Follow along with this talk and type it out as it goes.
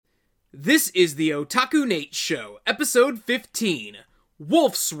This is the Otaku Nate Show, episode 15,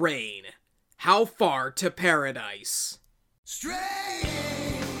 Wolf's Rain, How Far to Paradise. Stray.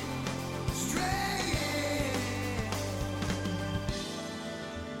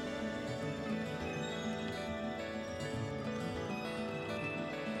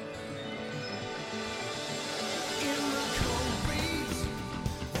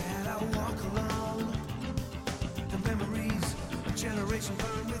 Generation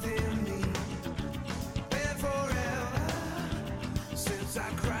burned within me, and forever since I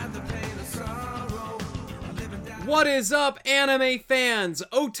cried the pain of sorrow. What is up, anime fans?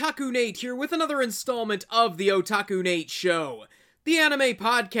 Otaku Nate here with another installment of the Otaku Nate Show, the anime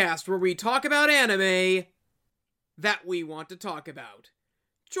podcast where we talk about anime that we want to talk about.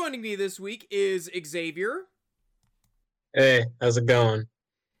 Joining me this week is Xavier. Hey, how's it going?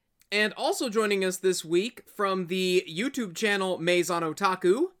 And also joining us this week from the YouTube channel Maison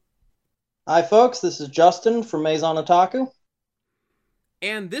Otaku. Hi folks, this is Justin from Maison Otaku.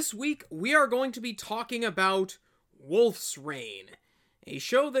 And this week we are going to be talking about Wolf's Rain, a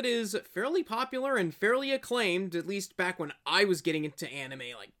show that is fairly popular and fairly acclaimed, at least back when I was getting into anime,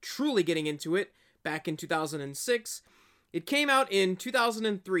 like truly getting into it, back in 2006. It came out in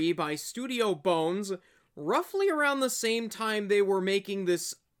 2003 by Studio Bones, roughly around the same time they were making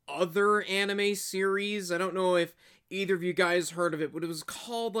this other anime series. I don't know if either of you guys heard of it, but it was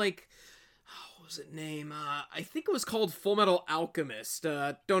called what was it name? I think it was called Full Metal Alchemist.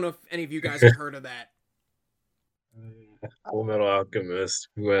 Don't know if any of you guys have heard of that. Full Metal Alchemist.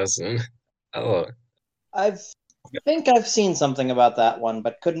 Who hasn't? Oh, I think I've seen something about that one,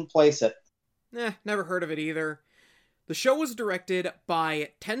 but couldn't place it. Never heard of it either. The show was directed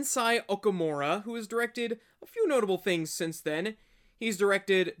by Tensai Okamura, who has directed a few notable things since then. He's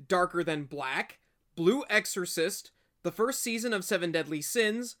directed Darker Than Black, Blue Exorcist, the first season of Seven Deadly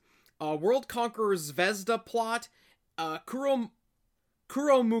Sins, World Conqueror Zvezda Plot, Kuromukuro,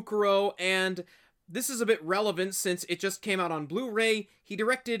 and this is a bit relevant since it just came out on Blu-ray. He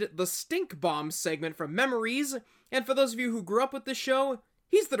directed the Stink Bomb segment from Memories, and for those of you who grew up with the show,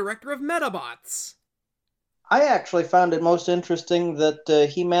 he's the director of Metabots. I actually found it most interesting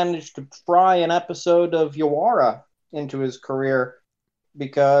that he managed to pry an episode of Yawara into his career,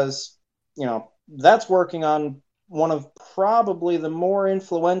 because, that's working on one of probably the more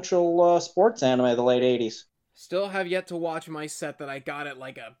influential sports anime of the late 80s. Still have yet to watch my set that I got at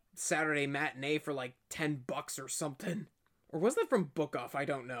like a Saturday matinee for like $10 or something. Or was that from Book Off? I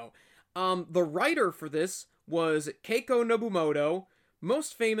don't know. The writer for this was Keiko Nobumoto,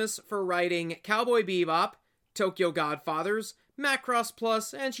 most famous for writing Cowboy Bebop, Tokyo Godfathers, Macross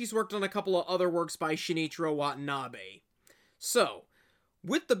Plus, and she's worked on a couple of other works by Shinichiro Watanabe. So,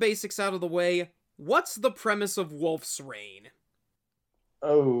 with the basics out of the way, what's the premise of Wolf's Rain?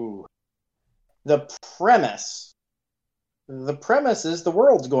 Oh, the premise. The premise is the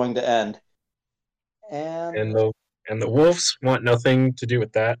world's going to end. and the wolves want nothing to do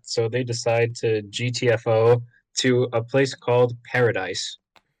with that, so they decide to GTFO to a place called Paradise.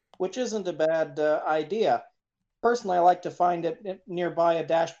 Which isn't a bad idea. Personally, I like to find it nearby a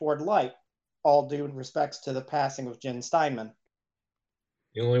dashboard light, all due in respects to the passing of Jin Steinman.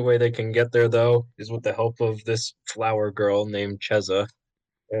 The only way they can get there, though, is with the help of this flower girl named Cheza.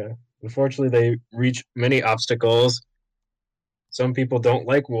 Unfortunately, they reach many obstacles. Some people don't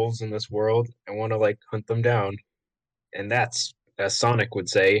like wolves in this world and want to, hunt them down. And that's, as Sonic would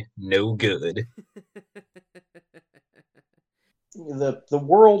say, no good. The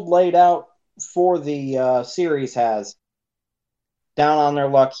world laid out for the series has down on their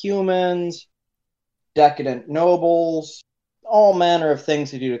luck humans, decadent nobles, all manner of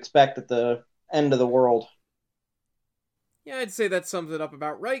things that you'd expect at the end of the world. Yeah, I'd say that sums it up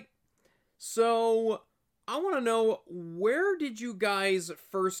about right. So, I want to know, where did you guys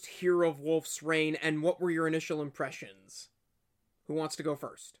first hear of Wolf's Rain, and what were your initial impressions? Who wants to go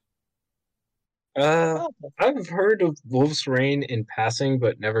first? I've heard of Wolf's Rain in passing,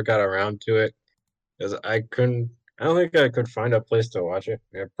 but never got around to it. Because I don't think I could find a place to watch it.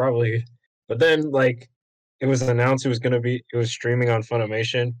 Yeah, probably. But then, it was announced it was streaming on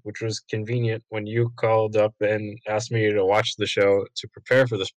Funimation, which was convenient when you called up and asked me to watch the show to prepare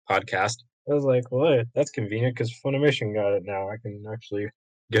for this podcast. I was like, well, hey, that's convenient because Funimation got it now. I can actually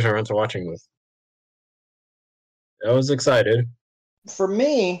get around to watching this. I was excited. For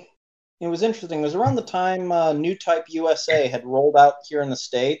me, it was interesting. It was around the time New Type USA had rolled out here in the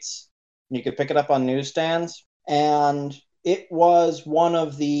States. And you could pick it up on newsstands. And it was one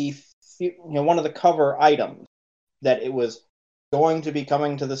of the cover items that it was going to be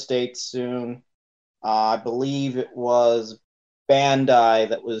coming to the States soon. I believe it was Bandai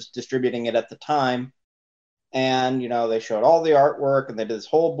that was distributing it at the time. And, they showed all the artwork and they did this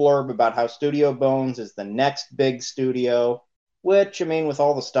whole blurb about how Studio Bones is the next big studio, which, with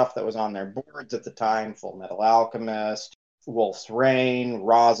all the stuff that was on their boards at the time, Full Metal Alchemist, Wolf's Rain,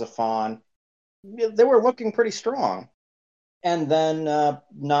 Razafon, they were looking pretty strong. And then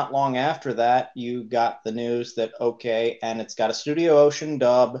not long after that, you got the news that, okay, and it's got a Studio Ocean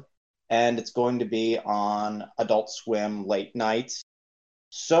dub, and it's going to be on Adult Swim late nights.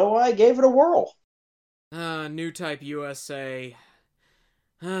 So I gave it a whirl. New Type USA.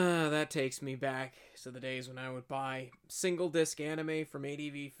 That takes me back to the days when I would buy single disc anime from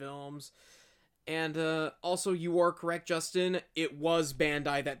ADV Films. And also, you are correct, Justin. It was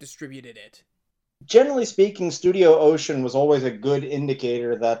Bandai that distributed it. Generally speaking, Studio Ocean was always a good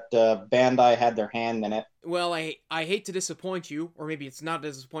indicator that Bandai had their hand in it. Well, I hate to disappoint you, or maybe it's not a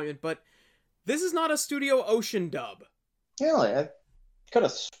disappointment, but this is not a Studio Ocean dub. Really? I could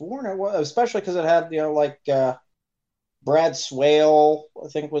have sworn it was, especially because it had, Brad Swale, I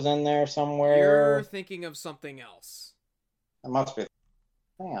think, was in there somewhere. You're thinking of something else. It must be.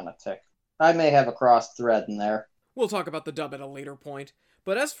 Hang on a tick. I may have a cross thread in there. We'll talk about the dub at a later point.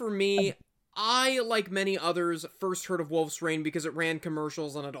 But as for me, I, like many others, first heard of Wolf's Rain because it ran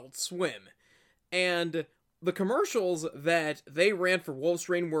commercials on Adult Swim. And the commercials that they ran for Wolf's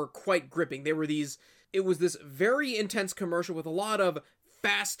Rain were quite gripping. It was this very intense commercial with a lot of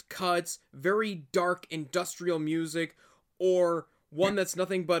fast cuts, very dark industrial music, or one that's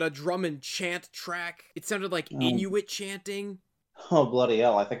nothing but a drum and chant track. It sounded like Inuit chanting. Oh, bloody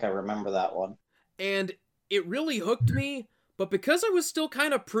hell, I think I remember that one. And it really hooked me, but because I was still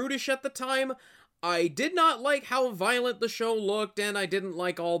kind of prudish at the time, I did not like how violent the show looked, and I didn't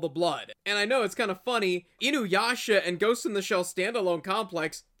like all the blood. And I know it's kind of funny, Inuyasha and Ghost in the Shell Standalone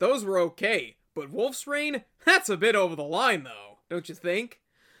Complex, those were okay. But Wolf's Rain? That's a bit over the line, though, don't you think?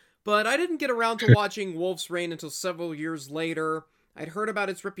 But I didn't get around to watching Wolf's Rain until several years later. I'd heard about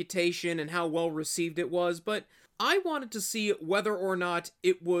its reputation and how well received it was, but I wanted to see whether or not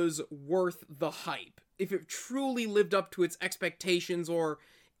it was worth the hype. If it truly lived up to its expectations, or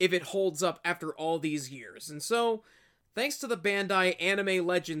if it holds up after all these years. And so, thanks to the Bandai Anime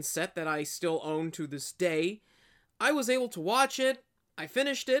Legends set that I still own to this day, I was able to watch it. I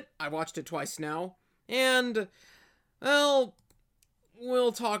finished it. I watched it twice now. And, well,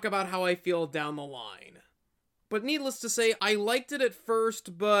 we'll talk about how I feel down the line. But needless to say, I liked it at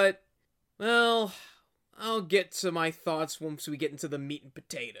first, but, well, I'll get to my thoughts once we get into the meat and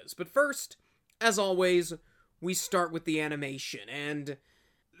potatoes. But first, as always, we start with the animation, and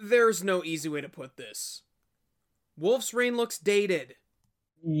there's no easy way to put this. Wolf's Rain looks dated.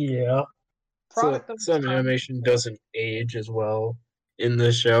 Yeah. Product of Some animation doesn't age as well in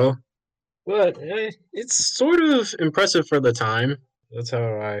this show, but it's sort of impressive for the time. That's how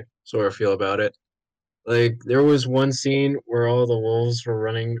I sort of feel about it. Like, there was one scene where all the wolves were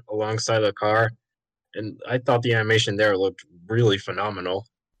running alongside the car, and I thought the animation there looked really phenomenal.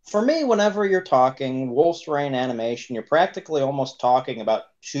 For me, whenever you're talking Wolf's Rain animation, you're practically almost talking about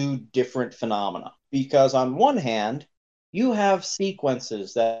two different phenomena. Because on one hand, you have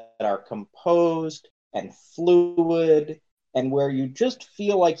sequences that are composed and fluid, and where you just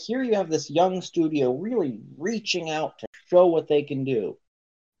feel like here you have this young studio really reaching out to show what they can do.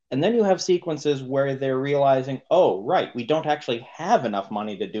 And then you have sequences where they're realizing, oh, right, we don't actually have enough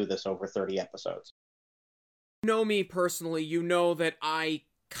money to do this over 30 episodes. You know me personally, you know that I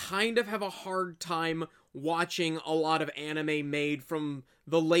kind of have a hard time watching a lot of anime made from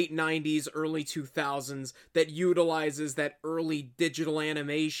the late 90s, early 2000s that utilizes that early digital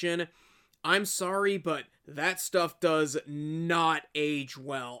animation. I'm sorry, but that stuff does not age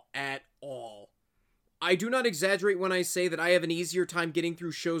well at all. I do not exaggerate when I say that I have an easier time getting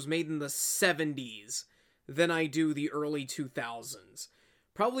through shows made in the 70s than I do the early 2000s.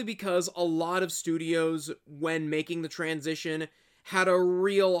 Probably because a lot of studios, when making the transition, had a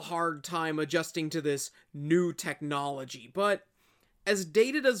real hard time adjusting to this new technology. But as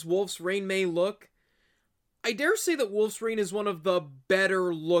dated as Wolf's Rain may look, I dare say that Wolf's Rain is one of the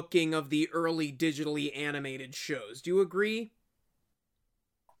better looking of the early digitally animated shows. Do you agree?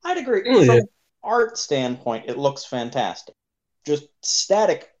 I'd agree. Oh, yeah. From an art standpoint, it looks fantastic. Just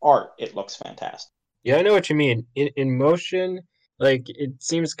static art, it looks fantastic. Yeah, I know what you mean. In motion, like, it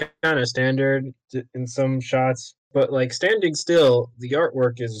seems kind of standard in some shots, but like standing still, the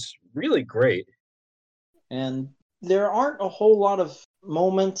artwork is really great. And there aren't a whole lot of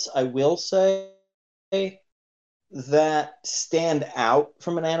moments, I will say, that stand out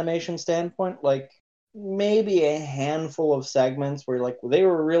from an animation standpoint. Like, maybe a handful of segments where, like, they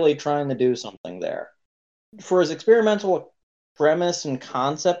were really trying to do something there. For as experimental a premise and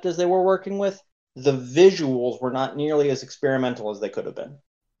concept as they were working with, the visuals were not nearly as experimental as they could have been.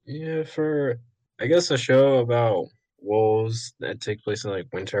 Yeah, for I guess a show about wolves that take place in like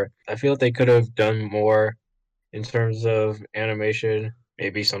winter, I feel like they could have done more in terms of animation,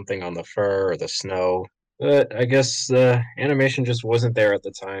 maybe something on the fur or the snow. But I guess the animation just wasn't there at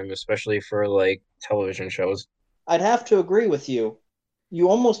the time, especially for like television shows. I'd have to agree with you. You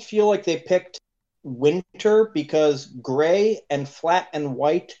almost feel like they picked winter because gray and flat and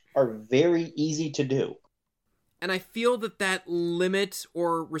white are very easy to do. And I feel that that limit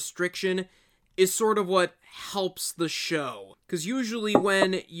or restriction is sort of what helps the show. Because usually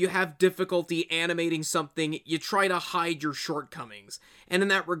when you have difficulty animating something, you try to hide your shortcomings. And in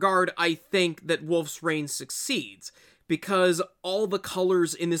that regard, I think that Wolf's Rain succeeds. Because all the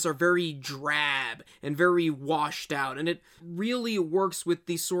colors in this are very drab and very washed out. And it really works with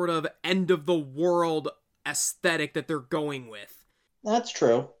the sort of end-of-the-world aesthetic that they're going with. That's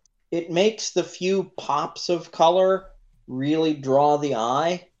true. It makes the few pops of color really draw the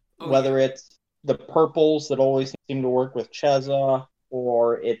eye, whether it's the purples that always seem to work with Cheza,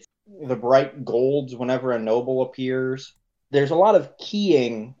 or it's the bright golds whenever a noble appears. There's a lot of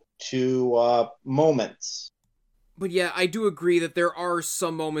keying to moments. But yeah, I do agree that there are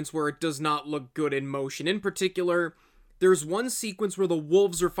some moments where it does not look good in motion. In particular, there's one sequence where the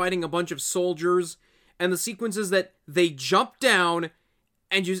wolves are fighting a bunch of soldiers, and the sequence is that they jump down,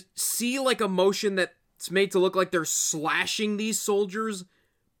 and you see like a motion that's made to look like they're slashing these soldiers,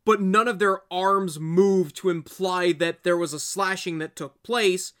 but none of their arms move to imply that there was a slashing that took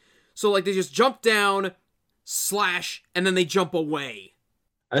place. So like they just jump down, slash, and then they jump away.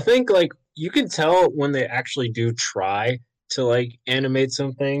 I think like you can tell when they actually do try to like animate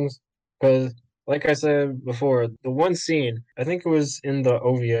some things, because like I said before, the one scene, I think it was in the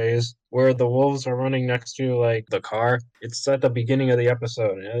OVAs where the wolves are running next to like the car. It's at the beginning of the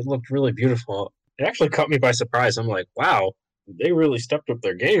episode and it looked really beautiful. It actually caught me by surprise. I'm like, wow, they really stepped up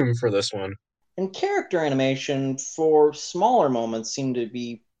their game for this one. And character animation for smaller moments seemed to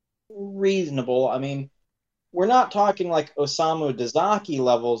be reasonable. I mean, we're not talking like Osamu Dezaki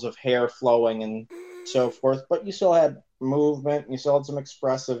levels of hair flowing and so forth, but you still had movement, you still had some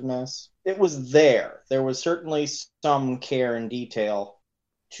expressiveness. It was there. There was certainly some care and detail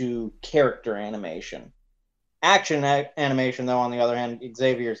to character animation. Action animation, though, on the other hand,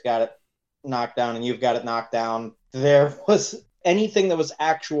 Xavier's got it knocked down and you've got it knocked down. There was anything that was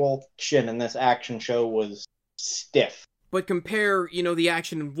actual action in this action show was stiff. But compare, the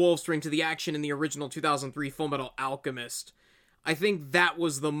action in Wolf's Rain to the action in the original 2003 Fullmetal Alchemist. I think that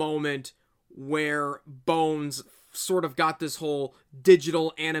was the moment where Bones sort of got this whole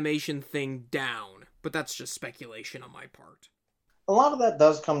digital animation thing down. But that's just speculation on my part. A lot of that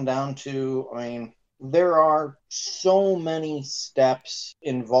does come down to, I mean, there are so many steps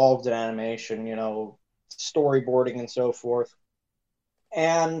involved in animation, storyboarding and so forth.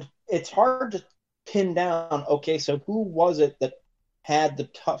 And it's hard to pin down, okay, so who was it that had the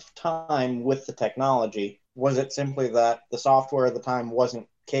tough time with the technology? Was it simply that the software at the time wasn't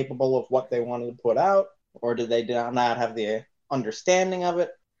capable of what they wanted to put out? Or did they not have the understanding of it?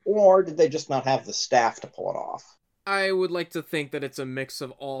 Or did they just not have the staff to pull it off? I would like to think that it's a mix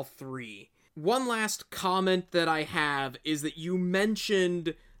of all three. One last comment that I have is that you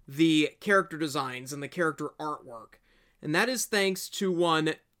mentioned the character designs and the character artwork. And that is thanks to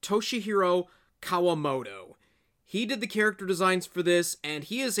one Toshihiro Kawamoto. He did the character designs for this, and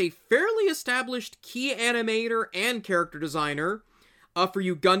he is a fairly established key animator and character designer. For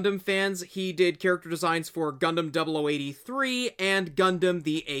you Gundam fans, he did character designs for Gundam 0083 and Gundam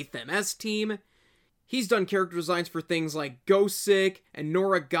the 8th MS Team. He's done character designs for things like Gosick and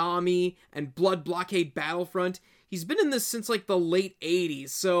Noragami and Blood Blockade Battlefront. He's been in this since like the late 80s,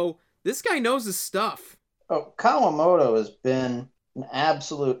 so this guy knows his stuff. Oh, Kawamoto has been an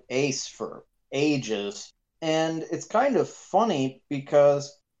absolute ace for ages. And it's kind of funny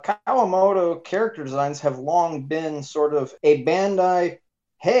because Kawamoto character designs have long been sort of a Bandai,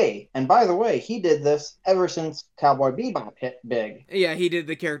 hey, and by the way, he did this ever since Cowboy Bebop hit big. Yeah, he did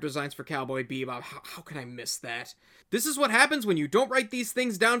the character designs for Cowboy Bebop. How can I miss that? This is what happens when you don't write these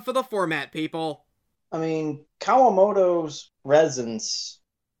things down for the format, people. I mean, Kawamoto's presence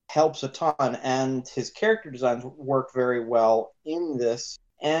helps a ton, and his character designs work very well in this.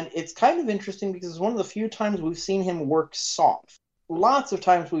 And it's kind of interesting because it's one of the few times we've seen him work soft. Lots of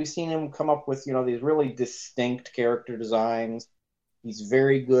times we've seen him come up with, these really distinct character designs. He's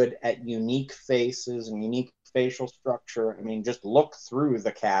very good at unique faces and unique facial structure. I mean, just look through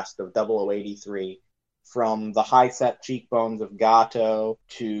the cast of 0083, from the high-set cheekbones of Gato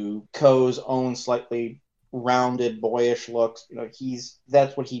to Ko's own slightly rounded, boyish looks.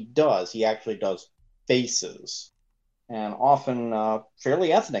 That's what he does. He actually does faces, and often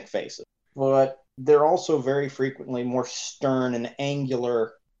fairly ethnic faces. But they're also very frequently more stern and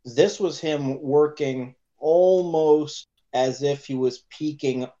angular. This was him working almost as if he was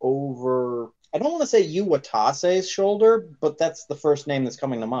peeking over, I don't want to say Yu Watase's shoulder, but that's the first name that's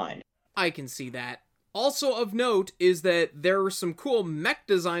coming to mind. I can see that. Also of note is that there are some cool mech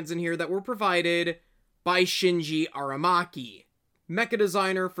designs in here that were provided by Shinji Aramaki, mecha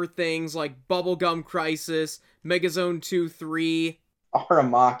designer for things like Bubblegum Crisis, Megazone 2-3.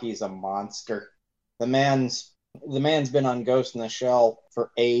 Aramaki's a monster. The man's been on Ghost in the Shell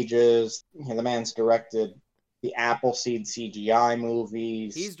for ages. The man's directed the Appleseed CGI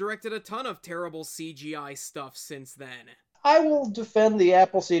movies. He's directed a ton of terrible CGI stuff since then. I will defend the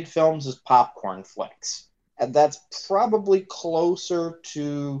Appleseed films as popcorn flicks. And that's probably closer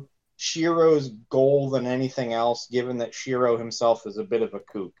to Shiro's goal than anything else, given that Shiro himself is a bit of a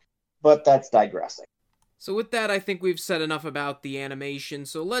kook. But that's digressing. So with that, I think we've said enough about the animation,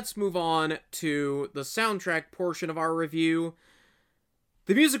 so let's move on to the soundtrack portion of our review.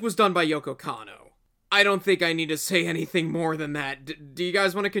 The music was done by Yoko Kanno. I don't think I need to say anything more than that. Do you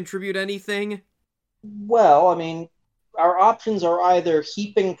guys want to contribute anything? Well, I mean, our options are either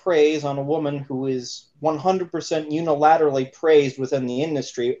heaping praise on a woman who is 100% unilaterally praised within the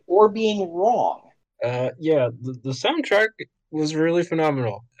industry, or being wrong. Yeah, the soundtrack was really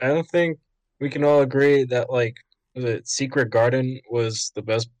phenomenal. I don't think we can all agree that, like, the Secret Garden was the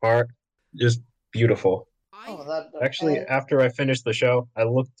best part. Just beautiful. Actually, after I finished the show, I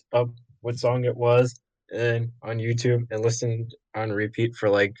looked up what song it was and on YouTube and listened on repeat for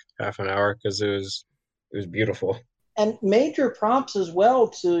like half an hour because it was beautiful. And major props as well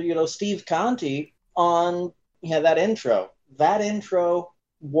to, Steve Conti on that intro. That intro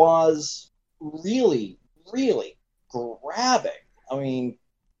was really, really grabbing. I mean,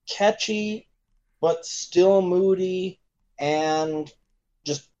 catchy, but still moody, and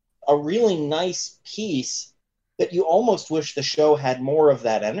just a really nice piece that you almost wish the show had more of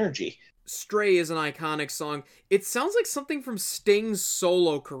that energy. Stray is an iconic song. It sounds like something from Sting's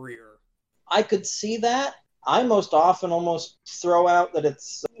solo career. I could see that. I most often almost throw out that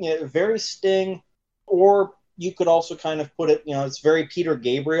it's very Sting, or you could also kind of put it, it's very Peter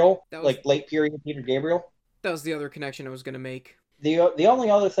Gabriel, like late period Peter Gabriel. That was the other connection I was going to make. The only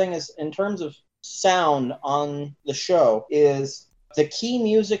other thing is, in terms of sound on the show, is the key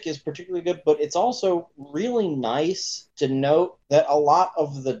music is particularly good, but it's also really nice to note that a lot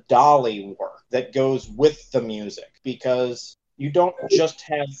of the dolly work that goes with the music, because you don't just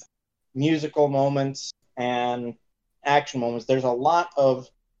have musical moments and action moments. There's a lot of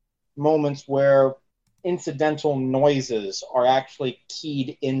moments where incidental noises are actually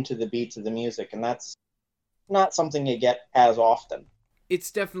keyed into the beats of the music, and that's not something you get as often.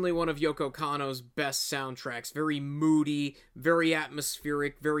 It's definitely one of Yoko Kanno's best soundtracks. Very moody, very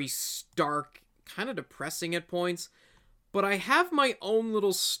atmospheric, very stark, kind of depressing at points. But I have my own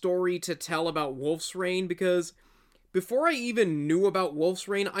little story to tell about Wolf's Rain, because before I even knew about Wolf's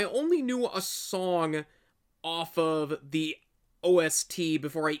Rain, I only knew a song off of the OST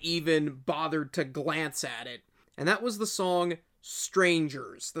before I even bothered to glance at it. And that was the song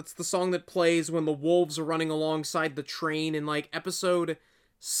Strangers. That's the song that plays when the wolves are running alongside the train in like episode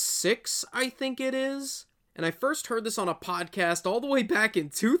 6, I think it is. And I first heard this on a podcast all the way back in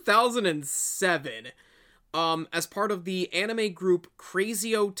 2007. As part of the anime group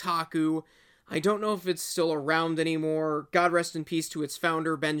Crazy Otaku. I don't know if it's still around anymore. God rest in peace to its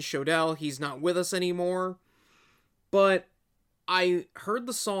founder, Ben Shodell. He's not with us anymore. But I heard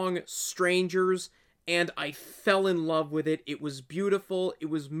the song Strangers, and I fell in love with it. It was beautiful, it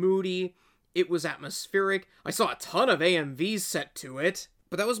was moody, it was atmospheric. I saw a ton of AMVs set to it.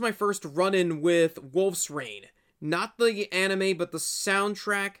 But that was my first run-in with Wolf's Rain. Not the anime, but the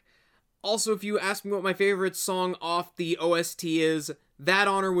soundtrack. Also, if you ask me what my favorite song off the OST is, that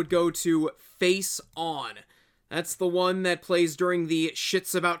honor would go to Face On. That's the one that plays during the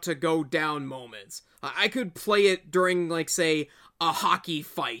shit's about to go down moments. I could play it during, like, say, a hockey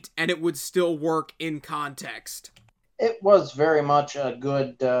fight, and it would still work in context. It was very much a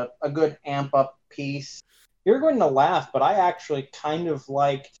good amp-up piece. You're going to laugh, but I actually kind of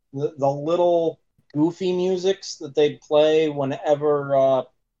liked the little goofy musics that they'd play whenever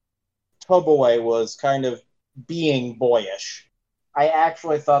Toboe was kind of being boyish. I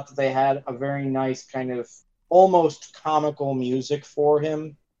actually thought that they had a very nice kind of almost comical music for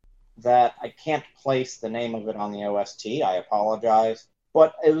him that I can't place the name of it on the OST. I apologize.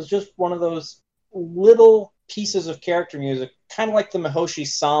 But it was just one of those little pieces of character music, kind of like the Mihoshi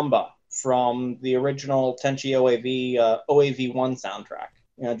Samba from the original Tenchi OAV1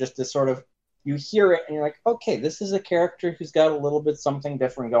 soundtrack. Just this sort of, you hear it and you're like, okay, this is a character who's got a little bit something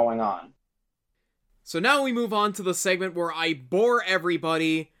different going on. So now we move on to the segment where I bore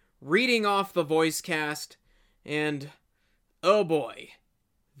everybody reading off the voice cast, and oh boy,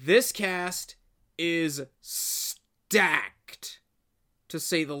 this cast is stacked, to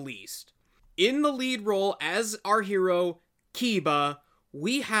say the least. In the lead role as our hero, Kiba,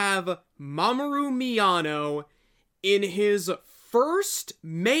 we have Mamoru Miyano in his first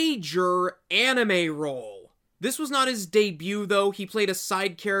major anime role. This was not his debut, though. He played a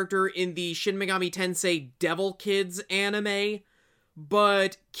side character in the Shin Megami Tensei Devil Kids anime,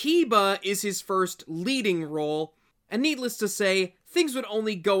 but Kiba is his first leading role, and needless to say, things would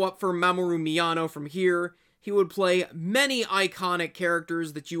only go up for Mamoru Miyano from here. He would play many iconic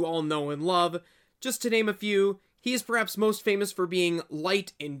characters that you all know and love. Just to name a few, he is perhaps most famous for being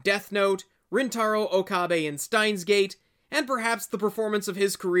Light in Death Note, Rintaro Okabe in Steins Gate, and perhaps the performance of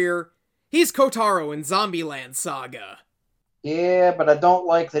his career, he's Kotaro in Zombieland Saga. Yeah, but I don't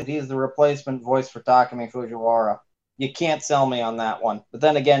like that he's the replacement voice for Takumi Fujiwara. You can't sell me on that one. But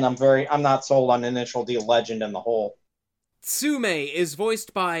then again, I'm not sold on Initial D Legend in the whole. Tsume is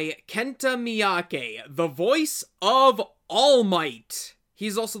voiced by Kenta Miyake, the voice of All Might.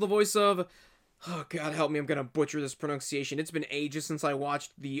 He's also the voice of... Oh, God help me, I'm gonna butcher this pronunciation. It's been ages since I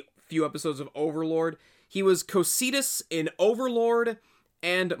watched the few episodes of Overlord. He was Cocytus in Overlord,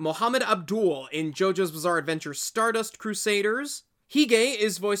 and Mohammed Abdul in JoJo's Bizarre Adventure Stardust Crusaders. Hige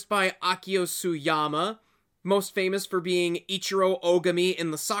is voiced by Akio Suyama, most famous for being Ichiro Ogami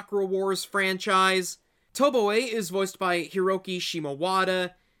in the Sakura Wars franchise. Toboe is voiced by Hiroki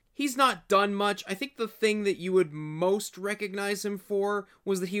Shimawada. He's not done much. I think the thing that you would most recognize him for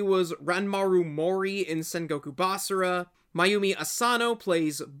was that he was Ranmaru Mori in Sengoku Basara. Mayumi Asano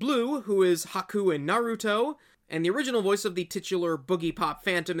plays Blue, who is Haku in Naruto, and the original voice of the titular Boogie Pop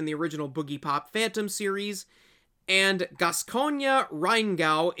Phantom in the original Boogie Pop Phantom series, and Gasconia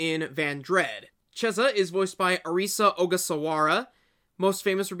Rheingau in Van Dread. Cheza is voiced by Arisa Ogasawara, most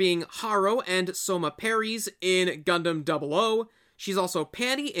famous for being Haro and Soma Paris in Gundam 00. She's also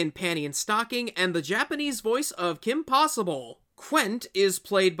Panty in Panty and Stocking, and the Japanese voice of Kim Possible. Quent is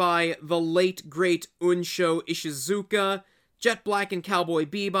played by the late, great Unsho Ishizuka, Jet Black in Cowboy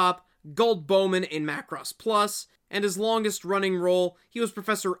Bebop, Gold Bowman in Macross Plus, and his longest-running role, he was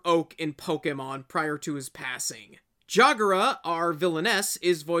Professor Oak in Pokemon prior to his passing. Jagara, our villainess,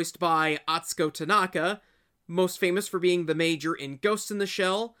 is voiced by Atsuko Tanaka, most famous for being the Major in Ghost in the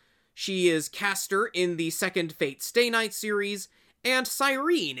Shell. She is Castor in the second Fate Stay Night series, and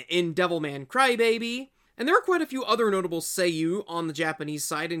Cyrene in Devilman Crybaby. And there are quite a few other notable seiyuu on the Japanese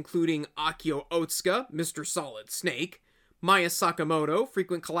side, including Akio Otsuka, Mr. Solid Snake, Maya Sakamoto,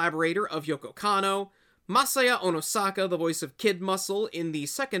 frequent collaborator of Yoko Kanno, Masaya Onosaka, the voice of Kid Muscle in the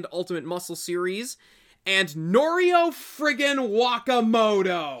second Ultimate Muscle series, and Norio friggin'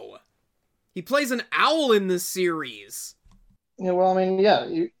 Wakamoto! He plays an owl in this series. Yeah, well, I mean, yeah,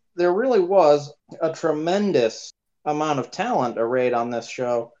 there really was a tremendous amount of talent arrayed on this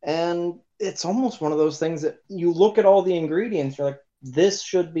show, and it's almost one of those things that you look at all the ingredients, you're like, this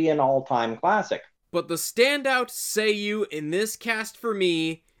should be an all-time classic. But the standout seiyuu in this cast for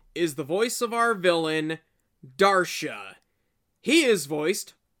me is the voice of our villain, Darsha. He is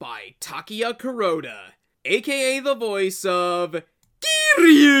voiced by Takiya Kuroda, aka the voice of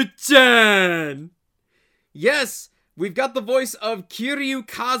Kiryu-chan! Yes, we've got the voice of Kiryu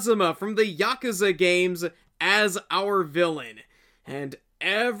Kazuma from the Yakuza games as our villain. And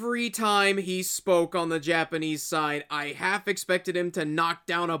every time he spoke on the Japanese side, I half expected him to knock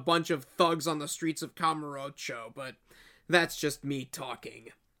down a bunch of thugs on the streets of Kamurocho, but that's just me talking.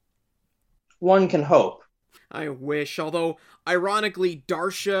 One can hope. I wish, although, ironically,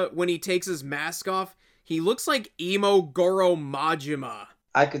 Darsha, when he takes his mask off, he looks like emo Goro Majima.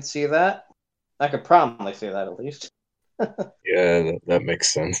 I could see that. I could probably see that, at least. Yeah, that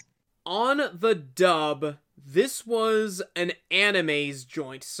makes sense. On the dub, this was an animes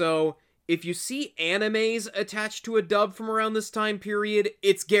joint, so if you see animes attached to a dub from around this time period,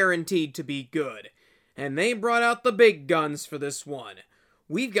 it's guaranteed to be good. And they brought out the big guns for this one.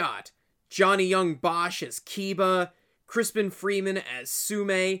 We've got Johnny Young Bosch as Kiba, Crispin Freeman as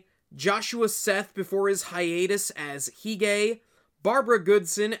Sume, Joshua Seth before his hiatus as Hige, Barbara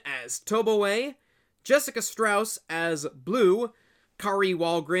Goodson as Toboe, Jessica Strauss as Blue, Kari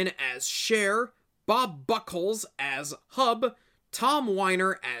Walgren as Cher, Bob Buckles as Hub, Tom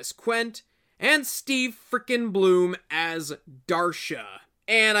Weiner as Quent, and Steve frickin' Bloom as Darsha.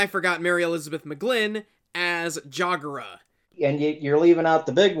 And I forgot Mary Elizabeth McGlynn as Jagara. And you're leaving out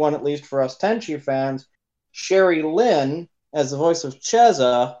the big one, at least for us Tenchi fans. Sherry Lynn, as the voice of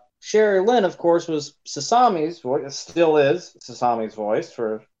Cheza. Sherry Lynn, of course, was Sasami's voice, still is Sasami's voice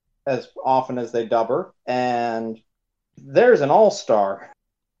for as often as they dub her. And there's an all-star.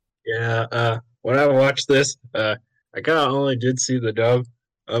 Yeah, when I watched this, I kind of only did see the dub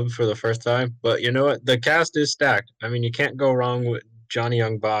for the first time, but you know what? The cast is stacked. I mean, you can't go wrong with Johnny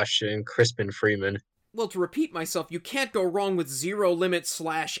Young Bosch and Crispin Freeman. Well, to repeat myself, you can't go wrong with Zero Limit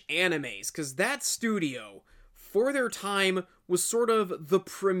 /Animes, because that studio, for their time, was sort of the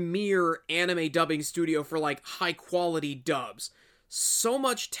premier anime dubbing studio for, like, high-quality dubs. So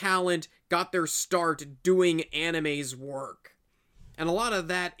much talent got their start doing anime's work. And a lot of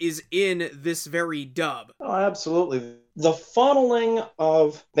that is in this very dub. Oh, absolutely. The funneling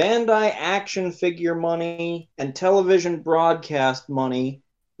of Bandai action figure money and television broadcast money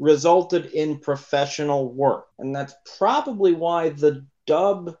resulted in professional work. And that's probably why the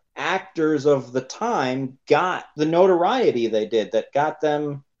dub actors of the time got the notoriety they did, that got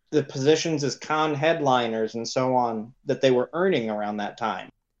them the positions as con headliners and so on that they were earning around that time.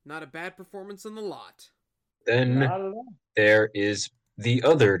 Not a bad performance in the lot. Then Not at all. there is the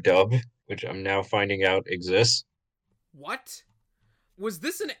other dub, which I'm now finding out exists. What? Was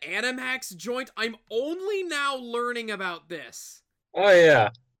this an Animax joint? I'm only now learning about this. Oh yeah.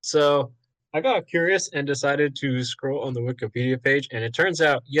 So I got curious and decided to scroll on the Wikipedia page, and it turns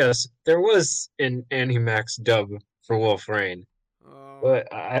out, yes, there was an Animax dub for Wolf Rain. Oh.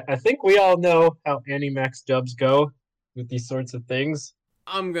 But I think we all know how Animax dubs go with these sorts of things.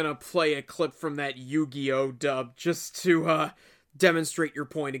 I'm gonna play a clip from that Yu-Gi-Oh! Dub just to, demonstrate your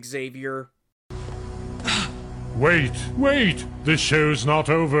point, Xavier. Wait! The show's not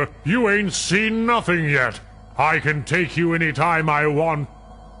over. You ain't seen nothing yet. I can take you anytime I want.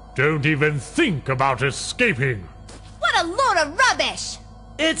 Don't even think about escaping. What a load of rubbish!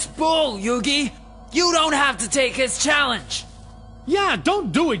 It's bull, Yugi! You don't have to take his challenge! Yeah,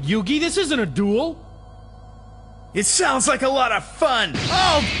 don't do it, Yugi. This isn't a duel. It sounds like a lot of fun.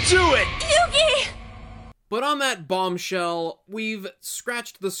 I'll do it! Yugi! But on that bombshell, we've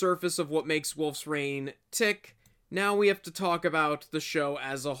scratched the surface of what makes Wolf's Rain tick. Now we have to talk about the show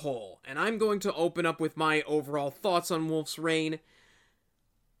as a whole. And I'm going to open up with my overall thoughts on Wolf's Rain.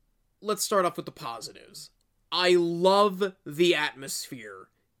 Let's start off with the positives. I love the atmosphere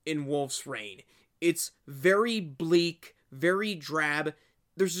in Wolf's Rain. It's very bleak, very drab.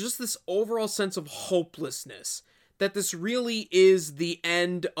 There's just this overall sense of hopelessness, that this really is the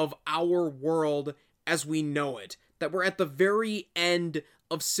end of our world as we know it, that we're at the very end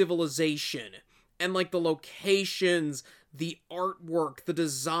of civilization, and like the locations, the artwork, the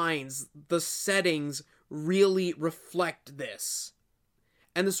designs, the settings really reflect this.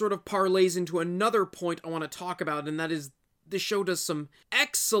 And this sort of parlays into another point I want to talk about, and that is this show does some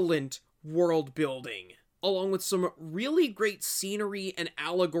excellent world building, along with some really great scenery and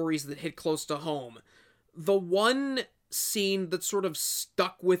allegories that hit close to home. The one scene that sort of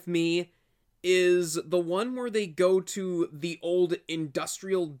stuck with me is the one where they go to the old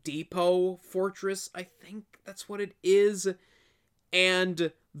industrial depot fortress, I think that's what it is,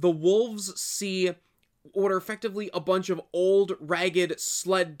 and the wolves see what are effectively a bunch of old, ragged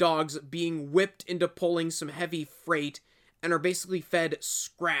sled dogs being whipped into pulling some heavy freight and are basically fed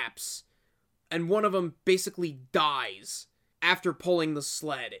scraps. And one of them basically dies after pulling the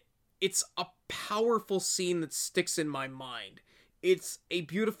sled. It's a powerful scene that sticks in my mind. It's a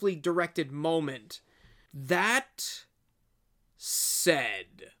beautifully directed moment. That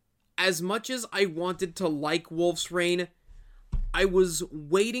said, as much as I wanted to like Wolf's Rain, I was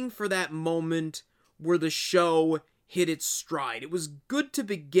waiting for that moment where the show hit its stride. It was good to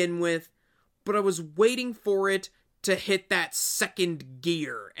begin with, but I was waiting for it to hit that second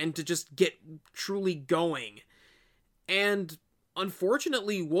gear and to just get truly going. And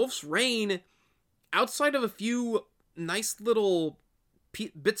unfortunately, Wolf's Rain, outside of a few nice little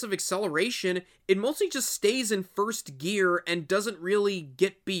bits of acceleration, it mostly just stays in first gear and doesn't really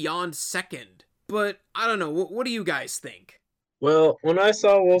get beyond second. But I don't know, what do you guys think? Well, when I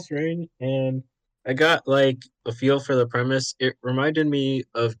saw Wolf's Rain and I got like a feel for the premise, it reminded me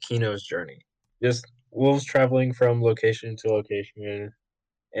of Kino's journey. Just wolves traveling from location to location.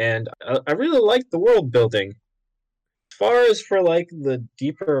 And I really liked the world building. As far as for like the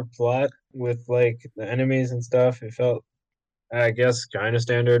deeper plot with like the enemies and stuff, it felt, I guess, kind of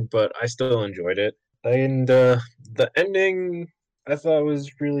standard, but I still enjoyed it. And the ending I thought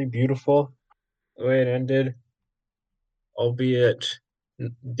was really beautiful, the way it ended, albeit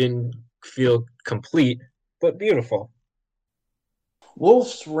didn't feel complete, but beautiful.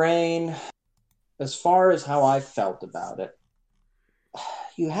 Wolf's Rain, as far as how I felt about it,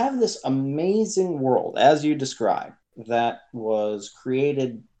 you have this amazing world, as you described, that was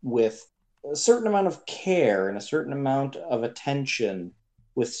created with a certain amount of care and a certain amount of attention,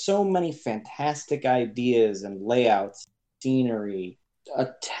 with so many fantastic ideas and layouts, scenery, a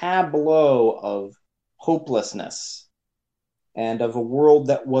tableau of hopelessness, and of a world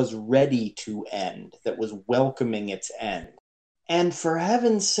that was ready to end, that was welcoming its end. And for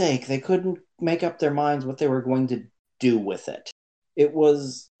heaven's sake, they couldn't make up their minds what they were going to do with it. It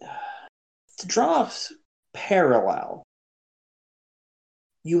was, to draw a parallel,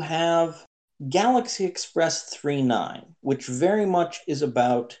 you have Galaxy Express 39, which very much is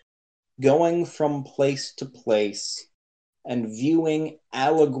about going from place to place and viewing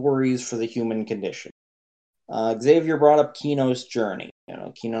allegories for the human condition. Xavier brought up Kino's journey,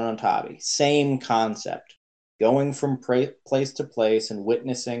 Kino no Tabi. Same concept. Going from place to place and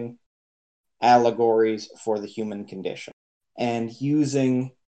witnessing allegories for the human condition. And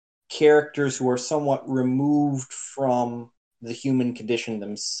using characters who are somewhat removed from the human condition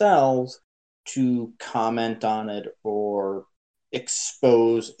themselves to comment on it or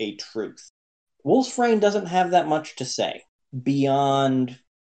expose a truth. Wolf's Rain doesn't have that much to say beyond,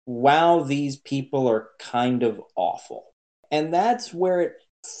 wow, these people are kind of awful. And that's where it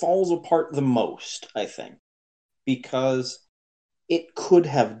falls apart the most, I think, because it could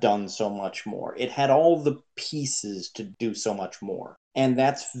have done so much more. It had all the pieces to do so much more. And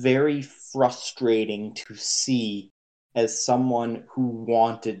that's very frustrating to see as someone who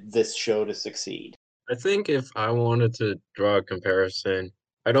wanted this show to succeed. I think if I wanted to draw a comparison,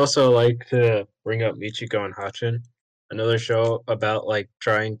 I'd also like to bring up Michiko and Hatchin, another show about like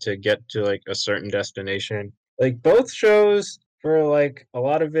trying to get to like a certain destination. Like both shows, for like a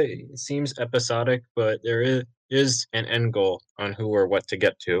lot of it seems episodic, but there is an end goal on who or what to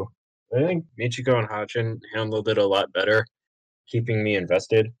get to. I think Michiko and Hatchin handled it a lot better, keeping me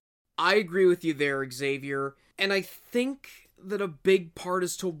invested. I agree with you there, Xavier. And I think that a big part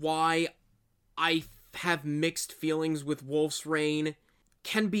as to why I have mixed feelings with Wolf's Rain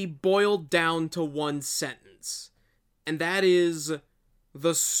can be boiled down to one sentence. And that is,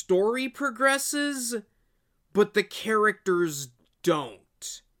 the story progresses, but the characters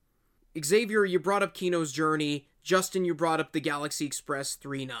don't. Xavier, you brought up Kino's journey. Justin, you brought up the Galaxy Express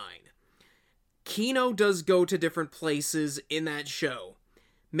 39. Kino does go to different places in that show.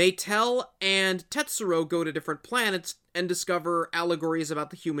 Maytel and Tetsuro go to different planets and discover allegories about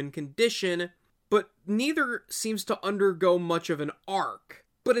the human condition, but neither seems to undergo much of an arc.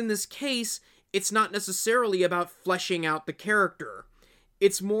 But in this case, it's not necessarily about fleshing out the character.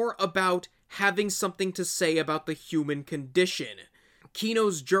 It's more about having something to say about the human condition.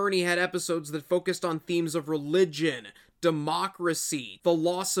 Kino's journey had episodes that focused on themes of religion, democracy, the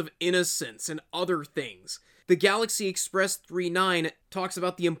loss of innocence, and other things. The Galaxy Express 39 talks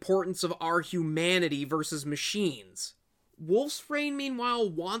about the importance of our humanity versus machines. Wolf's Rain, meanwhile,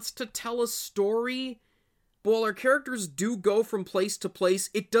 wants to tell a story, but while our characters do go from place to place,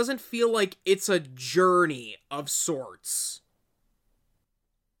 it doesn't feel like it's a journey of sorts.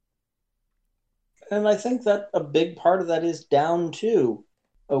 And I think that a big part of that is down to,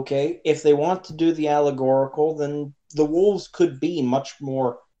 okay, if they want to do the allegorical, then the wolves could be much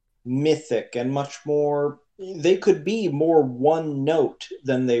more mythic and much more, they could be more one note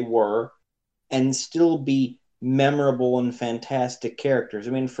than they were and still be memorable and fantastic characters.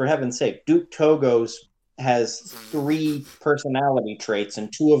 I mean, for heaven's sake, Duke Togos has 3 personality traits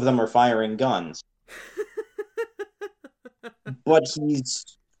and 2 of them are firing guns. But he's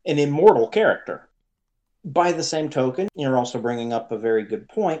an immortal character. By the same token, you're also bringing up a very good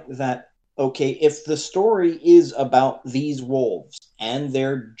point that, okay, if the story is about these wolves and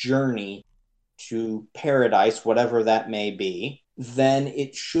their journey to paradise, whatever that may be, then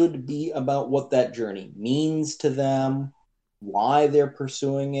it should be about what that journey means to them, why they're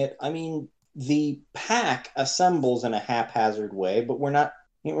pursuing it. I mean, the pack assembles in a haphazard way, but we're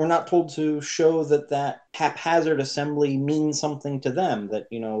not told to show that haphazard assembly means something to them, that,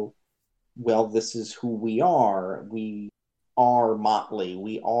 well, this is who we are. We are motley.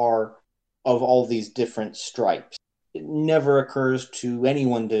 We are of all these different stripes. It never occurs to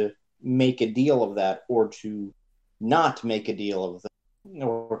anyone to make a deal of that, or to not make a deal of that,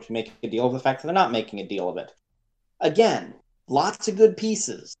 or to make a deal of the fact that they're not making a deal of it. Again, lots of good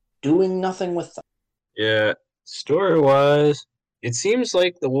pieces, doing nothing with them. Yeah, story-wise, it seems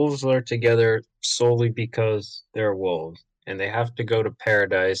like the wolves are together solely because they're wolves, and they have to go to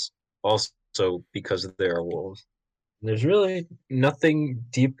paradise also because they're wolves. There's really nothing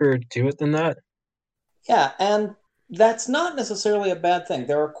deeper to it than that. Yeah, and that's not necessarily a bad thing.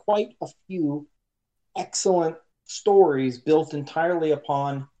 There are quite a few excellent stories built entirely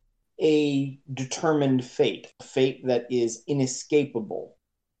upon a determined fate, a fate that is inescapable.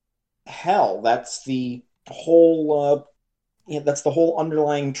 Hell, that's the whole that's the whole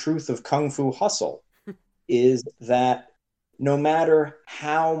underlying truth of Kung Fu Hustle, is that no matter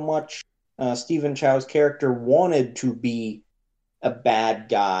how much Stephen Chow's character wanted to be a bad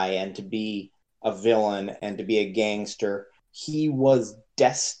guy and to be a villain and to be a gangster, he was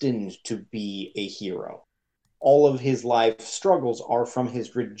destined to be a hero. All of his life struggles are from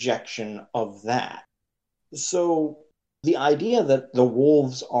his rejection of that. So the idea that the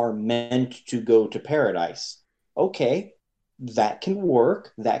wolves are meant to go to paradise, okay, that can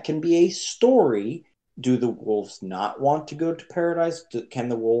work. That can be a story. Do the wolves not want to go to paradise? Can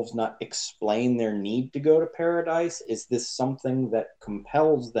the wolves not explain their need to go to paradise? Is this something that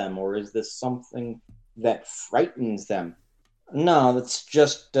compels them, or is this something that frightens them? No, that's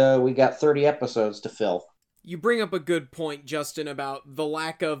just we got 30 episodes to fill. You bring up a good point, Justin, about the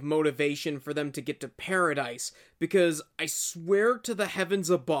lack of motivation for them to get to paradise, because I swear to the heavens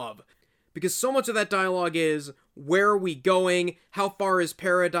above, because so much of that dialogue is, where are we going? How far is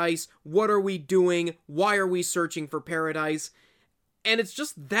paradise? What are we doing? Why are we searching for paradise? And it's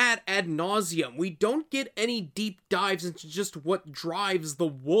just that ad nauseum. We don't get any deep dives into just what drives the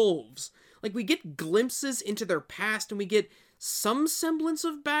wolves. Like, we get glimpses into their past and we get some semblance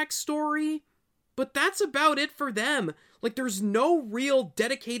of backstory, but that's about it for them. Like, there's no real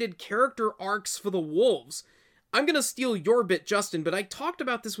dedicated character arcs for the wolves. I'm gonna steal your bit, Justin, but I talked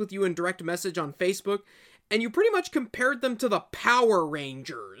about this with you in direct message on Facebook, and you pretty much compared them to the Power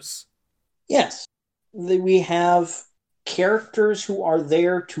Rangers. Yes. We have characters who are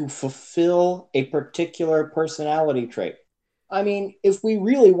there to fulfill a particular personality trait. I mean, if we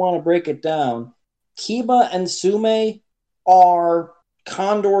really want to break it down, Kiba and Sume are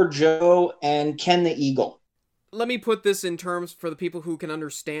Condor Joe and Ken the Eagle. Let me put this in terms for the people who can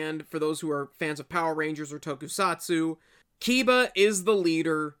understand, for those who are fans of Power Rangers or Tokusatsu. Kiba is the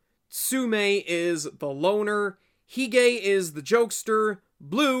leader, Sume is the loner, Hige is the jokester,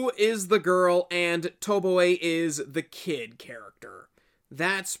 Blue is the girl, and Toboe is the kid character.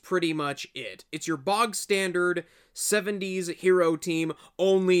 That's pretty much it. It's your bog standard 70s hero team,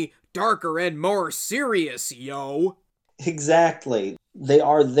 only darker and more serious, yo. Exactly. They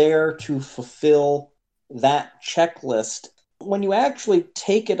are there to fulfill that checklist. When you actually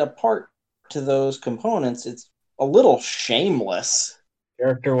take it apart to those components, it's a little shameless.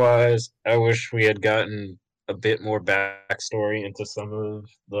 Character-wise, I wish we had gotten a bit more backstory into some of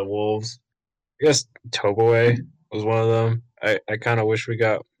the wolves. I guess Toboe was one of them. I kind of wish we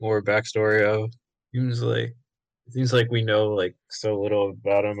got more backstory of. Seems like we know like so little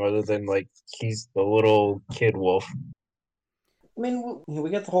about him other than like he's the little kid wolf. I mean, we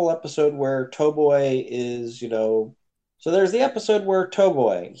get the whole episode where Toboe is, so there's the episode where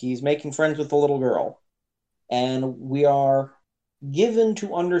Toboe, he's making friends with the little girl. And we are given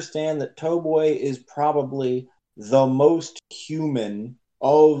to understand that Toboe is probably the most human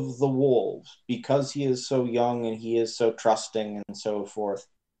of the wolves because he is so young and he is so trusting and so forth.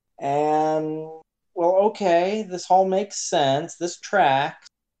 And, well, okay, this all makes sense, this tracks,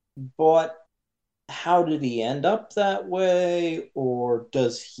 but how did he end up that way? Or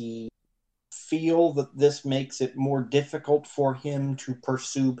does he feel that this makes it more difficult for him to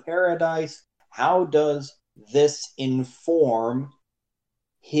pursue paradise? How does this inform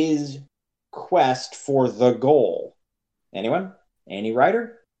his quest for the goal? Anyone? Any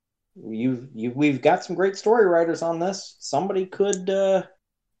writer? We've got some great story writers on this. Somebody could,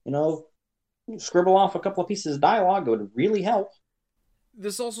 scribble off a couple of pieces of dialogue. It would really help.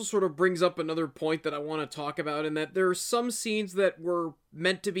 This also sort of brings up another point that I want to talk about, in that there are some scenes that were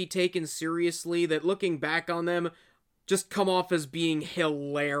meant to be taken seriously that, looking back on them, just come off as being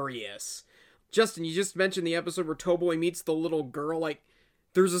hilarious. Justin, you just mentioned the episode where Toboe meets the little girl. Like,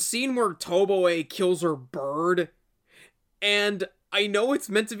 there's a scene where Toboe kills her bird, and I know it's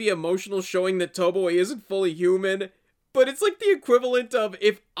meant to be emotional, showing that Toboe isn't fully human, but it's like the equivalent of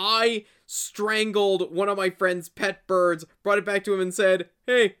if I strangled one of my friend's pet birds, brought it back to him and said,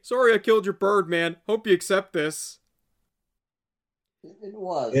 "Hey, sorry I killed your bird, man. Hope you accept this." It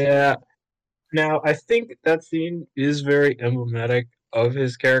was. Yeah. Now, I think that scene is very emblematic of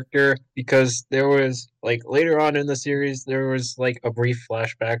his character because there was, like, later on in the series, there was, like, a brief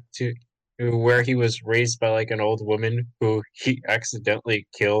flashback to where he was raised by, like, an old woman who he accidentally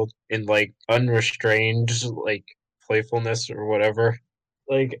killed in, like, unrestrained, like, playfulness or whatever.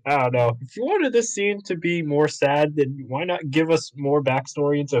 Like, I don't know. If you wanted this scene to be more sad, then why not give us more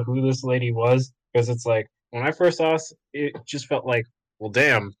backstory into who this lady was? Because it's like, when I first saw this, it just felt like, well,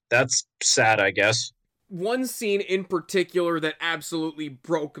 damn, that's sad, I guess. one scene in particular that absolutely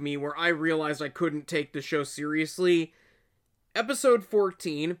broke me, where I realized I couldn't take the show seriously. Episode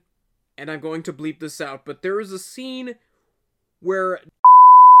 14, and I'm going to bleep this out, but there is a scene where...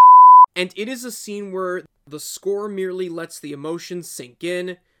 And it is a scene where the score merely lets the emotions sink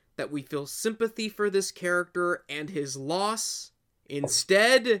in, that we feel sympathy for this character and his loss.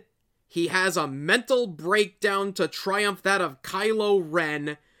 Instead, he has a mental breakdown to triumph that of Kylo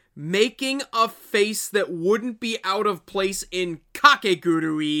Ren, making a face that wouldn't be out of place in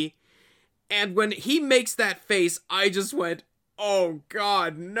Kakegurui. And when he makes that face, I just went, oh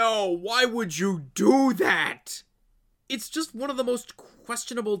god, no, why would you do that? It's just one of the most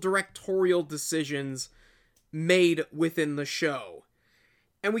questionable directorial decisions made within the show.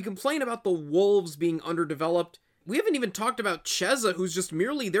 And we complain about the wolves being underdeveloped. We haven't even talked about Cheza, who's just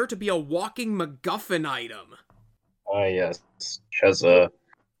merely there to be a walking MacGuffin item. Yes, Cheza,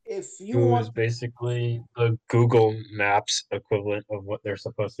 If you who want is basically the Google Maps equivalent of what they're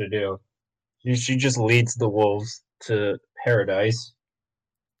supposed to do. She just leads the wolves to paradise.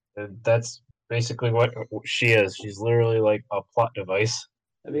 And that's basically what she is. She's literally like a plot device.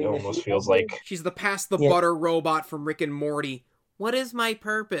 I mean, It if almost you feels want- like... She's the pass the Yeah. butter robot from Rick and Morty. What is my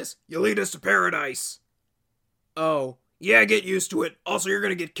purpose? You lead us to paradise. Oh. Yeah, get used to it. Also, you're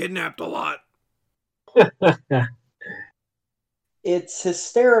gonna get kidnapped a lot. It's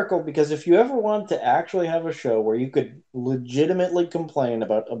hysterical because if you ever want to actually have a show where you could legitimately complain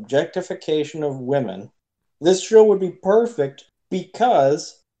about objectification of women, this show would be perfect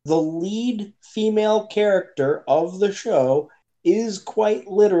because the lead female character of the show is quite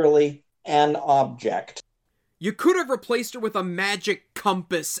literally an object. You could have replaced her with a magic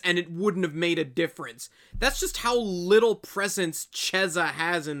compass and it wouldn't have made a difference. That's just how little presence Cheza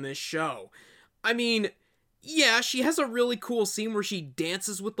has in this show. I mean, yeah, she has a really cool scene where she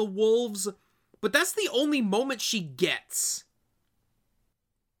dances with the wolves, but that's the only moment she gets.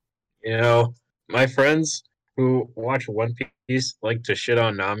 You know, my friends who watch One Piece like to shit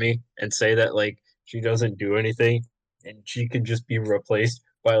on Nami and say that, like, she doesn't do anything and she could just be replaced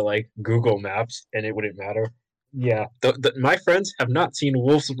by, like, Google Maps and it wouldn't matter. Yeah, my friends have not seen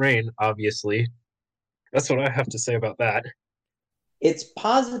Wolf's Rain, obviously. That's what I have to say about that. It's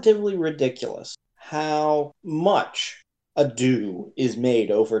positively ridiculous how much ado is made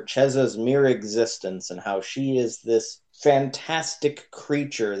over Cheza's mere existence and how she is this fantastic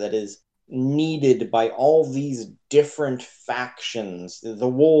creature that is needed by all these different factions. The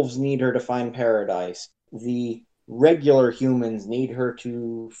wolves need her to find paradise. The regular humans need her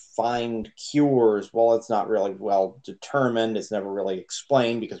to find cures. Well, it's not really well determined. It's never really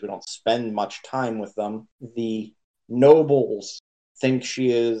explained because we don't spend much time with them. The nobles think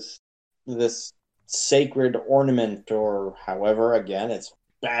she is this sacred ornament, or however, again, it's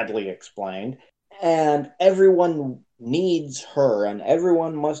badly explained. And everyone needs her, and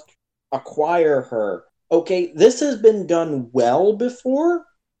everyone must acquire her. Okay, this has been done well before,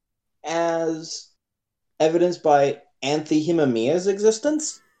 as evidenced by Anthe Himamiya's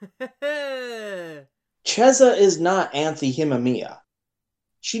existence. Cheza is not Anthe Himamiya.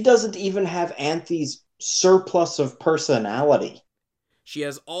 She doesn't even have Anthe's surplus of personality. She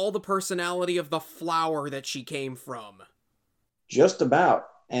has all the personality of the flower that she came from. Just about.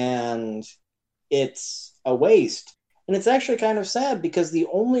 And it's a waste. And it's actually kind of sad because the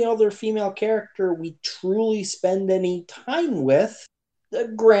only other female character we truly spend any time with,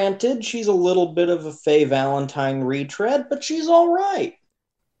 granted, she's a little bit of a Faye Valentine retread, but she's all right.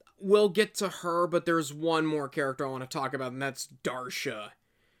 We'll get to her, but there's one more character I want to talk about, and that's Darsha.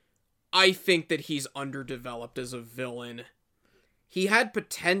 I think that he's underdeveloped as a villain. He had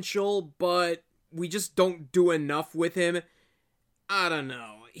potential, but we just don't do enough with him. I don't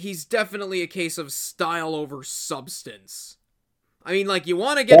know. He's definitely a case of style over substance. I mean, like, you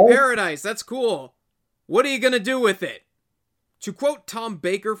want to get paradise, that's cool. What are you gonna do with it? To quote Tom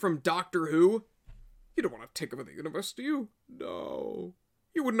Baker from Doctor Who, you don't want to take over the universe, do you? No.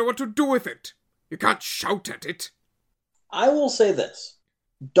 You wouldn't know what to do with it. You can't shout at it. I will say this.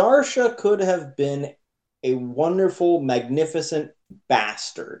 Darsha could have been a wonderful, magnificent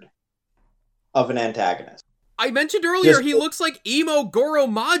bastard of an antagonist. I mentioned earlier he looks like Emo Goro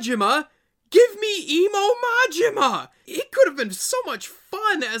Majima. Give me Emo Majima! He could have been so much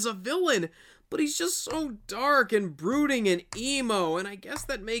fun as a villain, but he's just so dark and brooding and emo, and I guess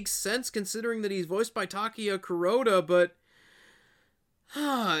that makes sense considering that he's voiced by Takia Kuroda, but...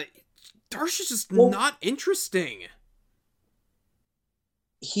 Darsha's just not interesting.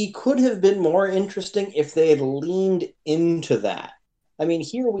 He could have been more interesting if they had leaned into that. I mean,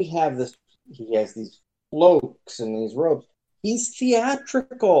 here we have this, he has these cloaks and these robes. He's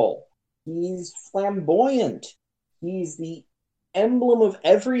theatrical. He's flamboyant. He's the emblem of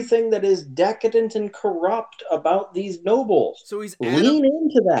everything that is decadent and corrupt about these nobles. So he's Lean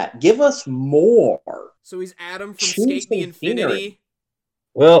into that. Give us more. So he's Adam from Choose Skate Me some Infinity. scenery.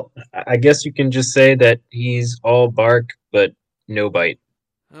 Well, I guess you can just say that he's all bark but no bite.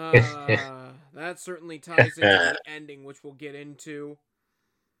 That certainly ties into the ending, which we'll get into.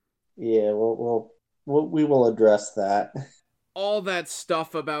 Yeah, we will address that. All that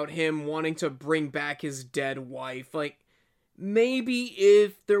stuff about him wanting to bring back his dead wife. Like, maybe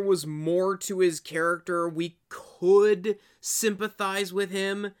if there was more to his character, we could sympathize with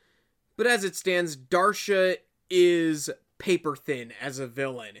him. But as it stands, Darsha is paper thin as a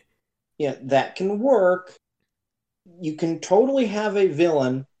villain. Yeah, that can work. You can totally have a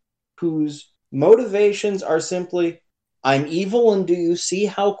villain whose motivations are simply, I'm evil and do you see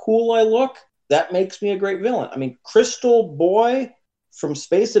how cool I look? That makes me a great villain. I mean, Crystal Boy from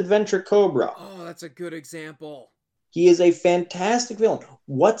Space Adventure Cobra. Oh, that's a good example. He is a fantastic villain.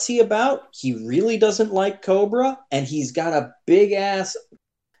 What's he about? He really doesn't like Cobra, and he's got a big ass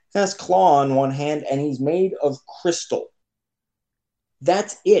claw on one hand, and he's made of crystal.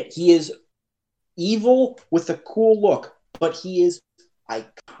 That's it. He is evil with a cool look, but he is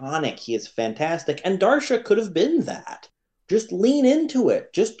iconic. He is fantastic. And Darsha could have been that. Just lean into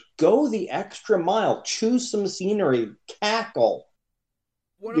it. Just go the extra mile. Choose some scenery. Cackle.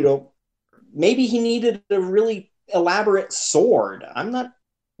 Maybe he needed a really elaborate sword.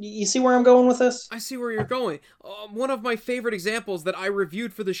 You see where I'm going with this? I see where you're going. One of my favorite examples that I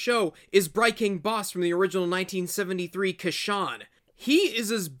reviewed for the show is Bright King Boss from the original 1973 Kashan. He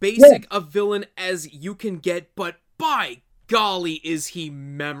is as basic a villain as you can get, but by golly is he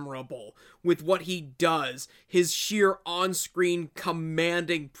memorable with what he does. His sheer on-screen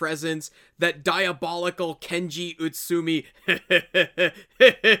commanding presence, that diabolical Kenji Utsumi,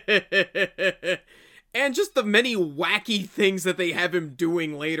 and just the many wacky things that they have him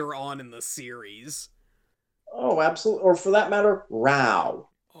doing later on in the series. Oh, absolutely. Or for that matter, Rao.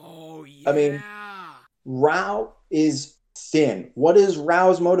 Oh, yeah. I mean, Rao is thin. What is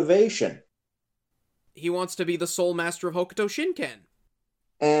Rao's motivation? He wants to be the sole master of Hokuto Shinken.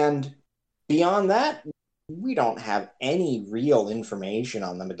 And beyond that, we don't have any real information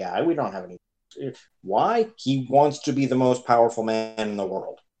on the guy. We don't have any. Why? He wants to be the most powerful man in the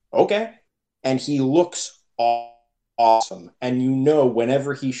world. Okay. And he looks awesome. And you know,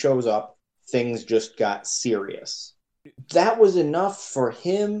 whenever he shows up, things just got serious. That was enough for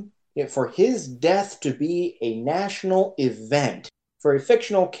him, for his death to be a national event. For a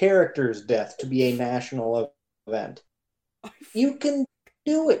fictional character's death to be a national event. You can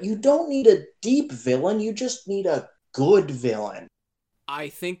do it. You don't need a deep villain. You just need a good villain. I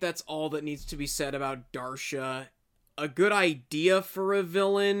think that's all that needs to be said about Darsha. A good idea for a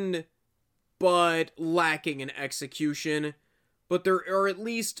villain, but lacking in execution. But there are at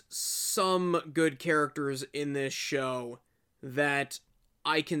least some good characters in this show that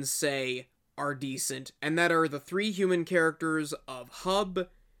I can say are decent, and that are the three human characters of Hub,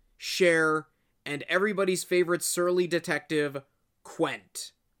 Cher, and everybody's favorite surly detective,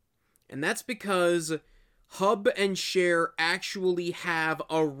 Quent. And that's because Hub and Cher actually have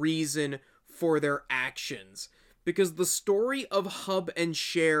a reason for their actions. Because the story of Hub and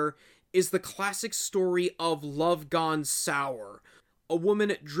Cher is the classic story of love gone sour. A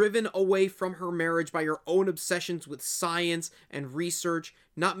woman driven away from her marriage by her own obsessions with science and research,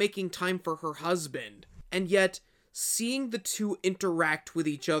 not making time for her husband. And yet, seeing the two interact with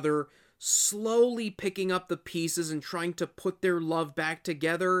each other, slowly picking up the pieces and trying to put their love back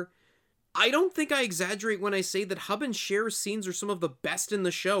together. I don't think I exaggerate when I say that Hub and Cher's scenes are some of the best in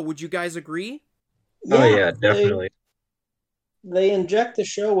the show. Would you guys agree? Oh yeah, definitely. They inject the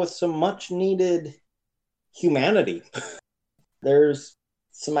show with some much needed humanity. There's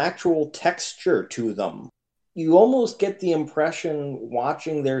some actual texture to them. You almost get the impression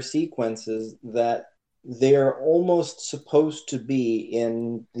watching their sequences that they're almost supposed to be,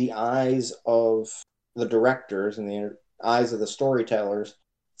 in the eyes of the directors and the eyes of the storytellers,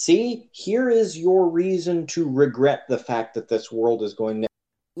 see, here is your reason to regret the fact that this world is going to...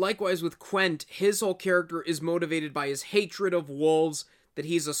 Likewise with Quent, his whole character is motivated by his hatred of wolves, that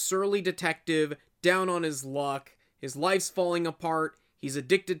he's a surly detective, down on his luck, his life's falling apart, he's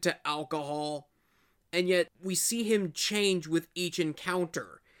addicted to alcohol, and yet we see him change with each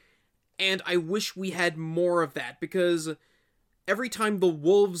encounter. And I wish we had more of that, because every time the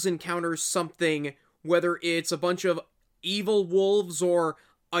wolves encounter something, whether it's a bunch of evil wolves or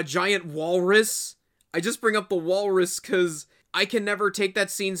a giant walrus, I just bring up the walrus because I can never take that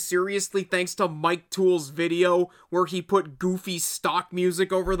scene seriously thanks to Mike Toole's video where he put goofy stock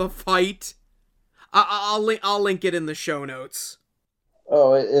music over the fight. I'll link it in the show notes.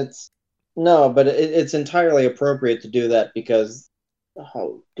 Oh, it's entirely appropriate to do that because,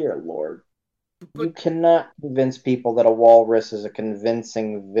 oh dear Lord, you cannot convince people that a walrus is a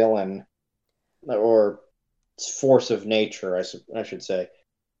convincing villain or force of nature, I should say.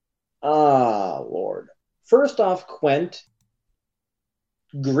 Ah, Lord. First off, Quint,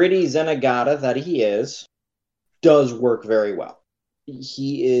 gritty Zenigata that he is, does work very well.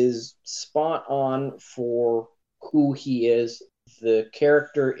 He is spot on for who he is. The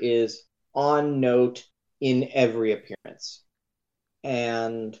character is on note in every appearance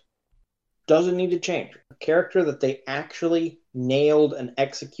and doesn't need to change. A character that they actually nailed and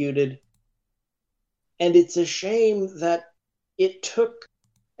executed. And it's a shame that it took,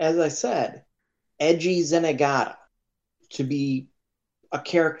 as I said, edgy Zenigata to be a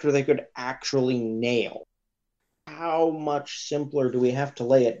character they could actually nail. How much simpler do we have to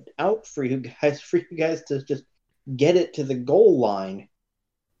lay it out for you guys to just get it to the goal line?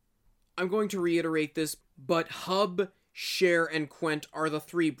 I'm going to reiterate this, but Hub, Cher, and Quint are the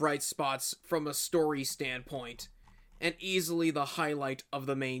three bright spots from a story standpoint, and easily the highlight of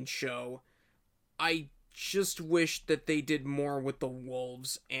the main show. I just wish that they did more with the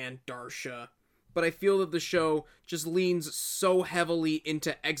wolves and Darsha, but I feel that the show just leans so heavily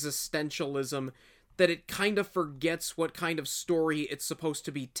into existentialism that it kind of forgets what kind of story it's supposed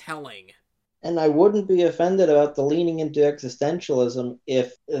to be telling. And I wouldn't be offended about the leaning into existentialism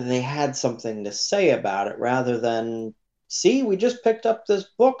if they had something to say about it, rather than, see, we just picked up this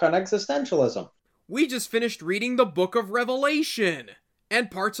book on existentialism. We just finished reading the Book of Revelation and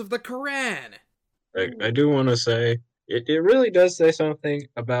parts of the Quran. I do want to say, it really does say something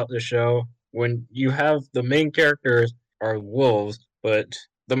about the show when you have the main characters are wolves, but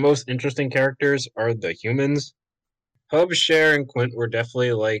the most interesting characters are the humans. Hub, Cher, and Quint were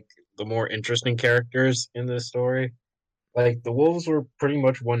definitely, like, the more interesting characters in this story. Like, the wolves were pretty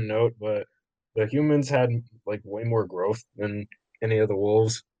much one note, but the humans had, like, way more growth than any of the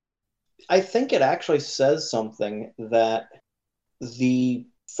wolves. I think it actually says something that the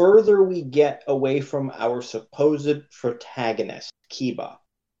further we get away from our supposed protagonist, Kiba,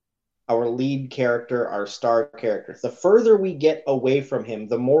 our lead character, our star character, the further we get away from him,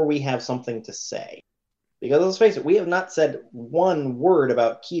 the more we have something to say. Because let's face it, we have not said one word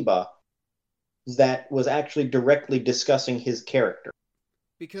about Kiba that was actually directly discussing his character.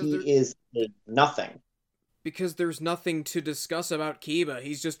 Because he is nothing. Because there's nothing to discuss about Kiba.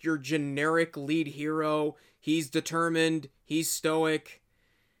 He's just your generic lead hero. He's determined. He's stoic.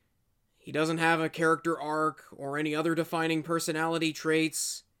 He doesn't have a character arc or any other defining personality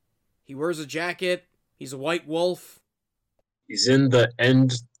traits. He wears a jacket. He's a white wolf. He's in the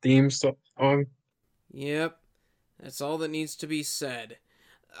end theme song. Yep. That's all that needs to be said.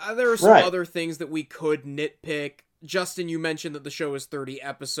 There are some other things that we could nitpick. Justin, you mentioned that the show is 30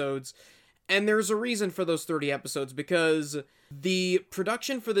 episodes. And there's a reason for those 30 episodes, because the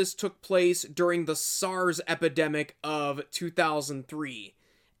production for this took place during the SARS epidemic of 2003.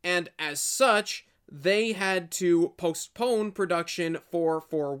 And as such, they had to postpone production for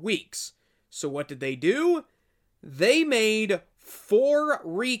 4 weeks. So what did they do? They made 4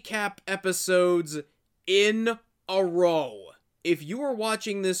 recap episodes in a row. If you were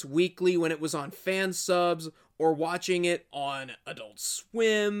watching this weekly when it was on fan subs, or watching it on Adult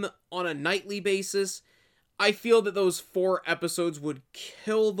Swim on a nightly basis, I feel that those 4 episodes would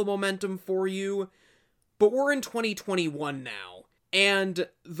kill the momentum for you. But we're in 2021 now, and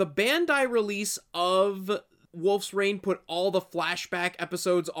the Bandai release of Wolf's Rain put all the flashback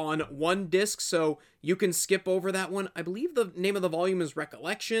episodes on one disc, so you can skip over that one. I believe the name of the volume is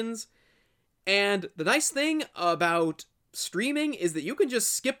Recollections. And the nice thing about streaming is that you can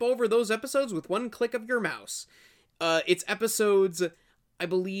just skip over those episodes with one click of your mouse. It's episodes, I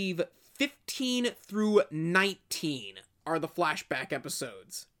believe, 15 through 19 are the flashback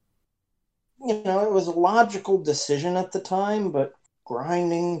episodes. You know, it was a logical decision at the time, but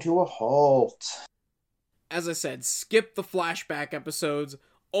grinding to a halt. As I said, skip the flashback episodes.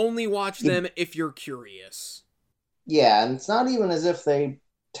 Only watch them if you're curious. Yeah, and it's not even as if they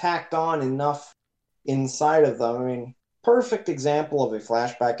tacked on enough inside of them. I mean, perfect example of a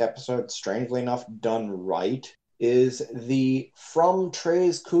flashback episode, strangely enough, done right, is the From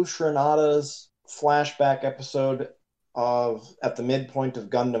Treize Khushrenada's flashback episode of At the Midpoint of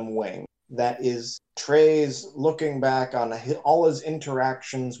Gundam Wing. That is Treize looking back on all his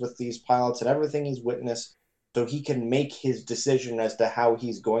interactions with these pilots and everything he's witnessed so he can make his decision as to how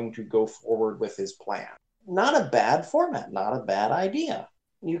he's going to go forward with his plan. not a bad format, not a bad idea.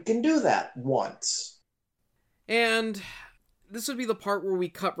 You can do that once. And this would be the part where we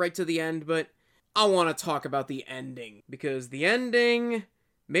cut right to the end, but I want to talk about the ending, because the ending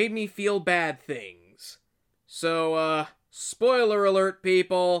made me feel bad things. So, spoiler alert,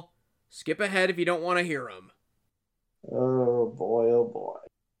 people. Skip ahead if you don't want to hear them. Oh boy, oh boy.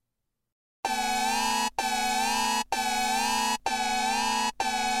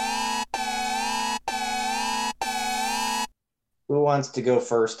 Who wants to go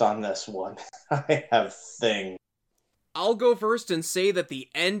first on this one? I have things. I'll go first and say that the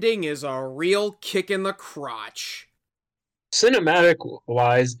ending is a real kick in the crotch. Cinematic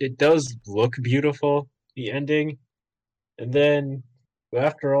wise, it does look beautiful, the ending. And then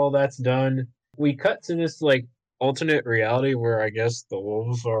after all that's done, we cut to this like alternate reality where I guess the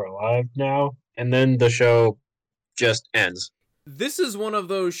wolves are alive now, and then the show just ends. This is one of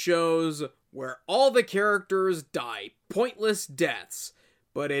those shows where all the characters die pointless deaths.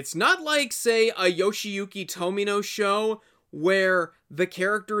 But it's not like, say, a Yoshiyuki Tomino show where the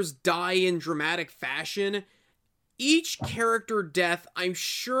characters die in dramatic fashion. Each character death, I'm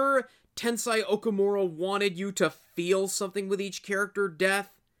sure Tensai Okamura wanted you to feel something with each character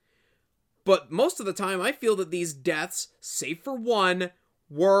death. But most of the time, I feel that these deaths, save for one,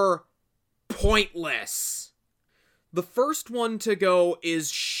 were pointless. The first one to go is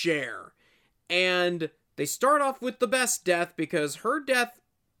Cher. And they start off with the best death because her death,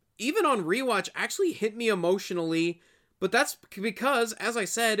 even on rewatch, actually hit me emotionally, but that's because, as I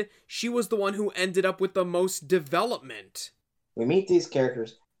said, she was the one who ended up with the most development. We meet these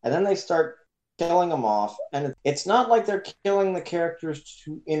characters, and then they start killing them off, and it's not like they're killing the characters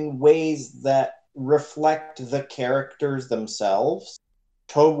in ways that reflect the characters themselves.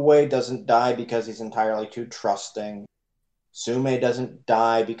 Tobue doesn't die because he's entirely too trusting. Sume doesn't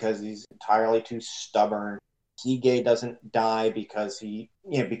die because he's entirely too stubborn. Hige doesn't die because he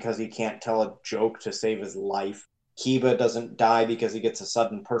can't tell a joke to save his life. Kiba doesn't die because he gets a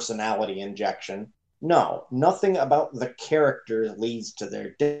sudden personality injection. No, nothing about the characters leads to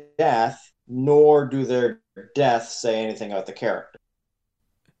their death, nor do their deaths say anything about the character.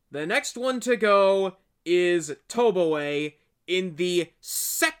 The next one to go is Tobue in the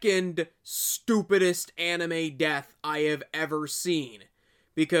second stupidest anime death I have ever seen.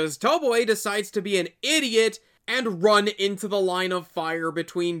 Because Tobue decides to be an idiot and run into the line of fire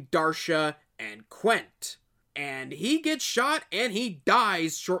between Darsha and Quent. And he gets shot and he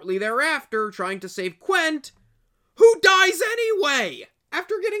dies shortly thereafter trying to save Quent, who dies anyway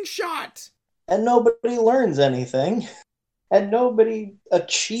after getting shot. And nobody learns anything. And nobody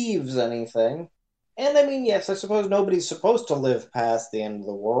achieves anything. And I mean, yes, I suppose nobody's supposed to live past the end of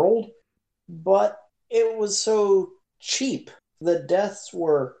the world, but it was so cheap. The deaths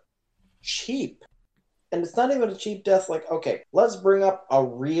were cheap. And it's not even a cheap death like, okay, let's bring up a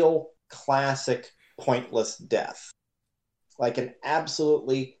real classic pointless death. Like an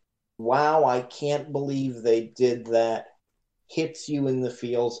absolutely, wow, I can't believe they did that, hits you in the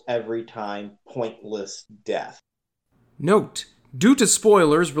feels every time, pointless death. Note, due to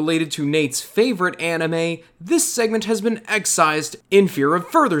spoilers related to Nate's favorite anime, this segment has been excised in fear of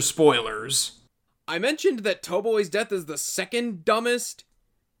further spoilers. I mentioned that Tobue's death is the second dumbest.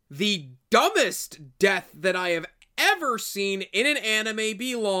 The dumbest death that I have ever seen in an anime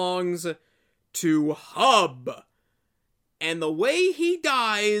belongs to Hub. And the way he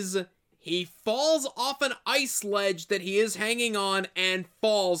dies, he falls off an ice ledge that he is hanging on and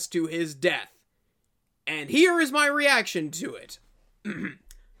falls to his death. And here is my reaction to it.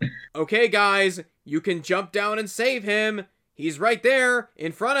 Okay, guys, you can jump down and save him. He's right there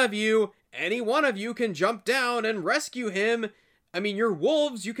in front of you. Any one of you can jump down and rescue him. I mean, you're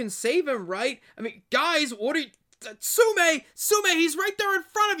wolves. You can save him, right? I mean, guys, what are you... Sume, he's right there in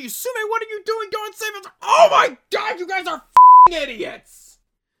front of you. Sume, what are you doing? Go and save him. Oh my god, you guys are f***ing idiots.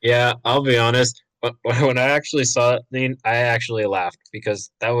 Yeah, I'll be honest. When I actually saw it, I actually laughed because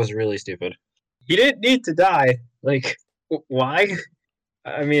that was really stupid. He didn't need to die. Like, why?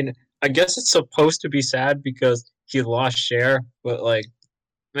 I mean, I guess it's supposed to be sad because he lost Cher, but like,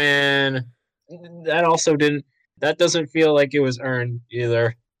 man, that doesn't feel like it was earned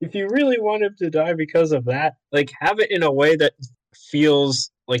either. If you really want him to die because of that, like, have it in a way that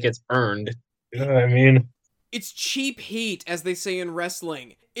feels like it's earned. You know what I mean? It's cheap heat, as they say in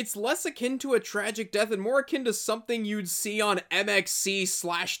wrestling. It's less akin to a tragic death and more akin to something you'd see on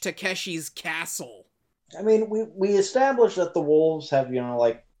MXC/Takeshi's Castle. I mean, we established that the wolves have,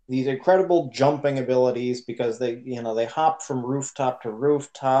 like these incredible jumping abilities because they hop from rooftop to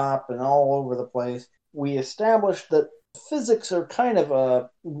rooftop and all over the place. We established that physics are kind of a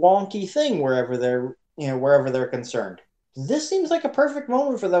wonky thing wherever they're, wherever they're concerned. This seems like a perfect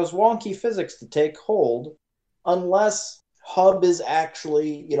moment for those wonky physics to take hold, unless Hub is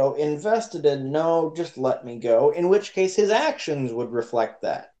actually, invested in, no, just let me go, in which case his actions would reflect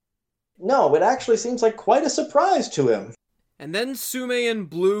that. No, it actually seems like quite a surprise to him. And then Sume and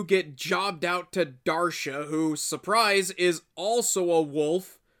Blue get jobbed out to Darsha, who, surprise, is also a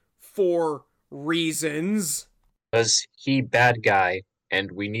wolf, for reasons. Because he bad guy,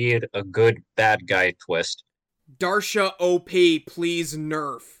 and we need a good bad guy twist. Darsha OP, please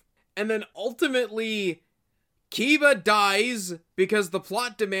nerf. And then ultimately, Kiba dies because the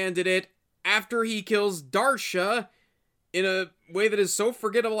plot demanded it after he kills Darsha in a way that is so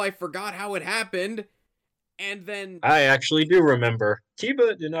forgettable I forgot how it happened. And then... I actually do remember.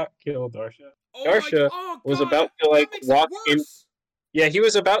 Kiba did not kill Darsha. Darsha was about to, walk in... Yeah, he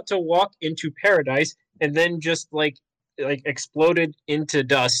was about to walk into paradise and then just, exploded into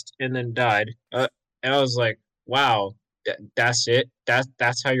dust and then died. And I was like, wow, that's it?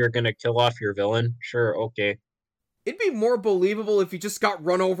 That's how you're gonna kill off your villain? Sure, okay. It'd be more believable if he just got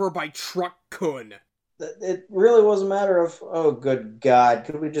run over by Truck-kun. It really was a matter of, oh, good God,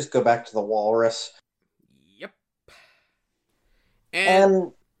 could we just go back to the walrus? Yep.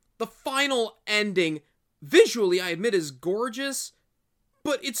 And the final ending, visually, I admit, is gorgeous,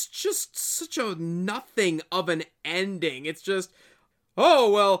 but it's just such a nothing of an ending. It's just,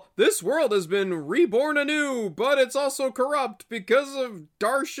 oh, well, this world has been reborn anew, but it's also corrupt because of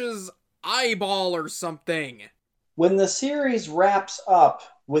Darsha's eyeball or something. When the series wraps up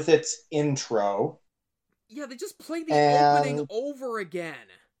with its intro... Yeah, they just play the opening over again.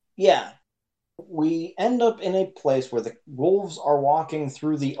 Yeah. We end up in a place where the wolves are walking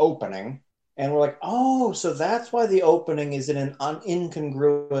through the opening, and we're like, oh, so that's why the opening is in an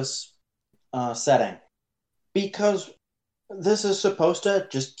incongruous setting. Because this is supposed to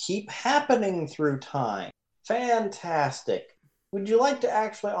just keep happening through time. Fantastic. Would you like to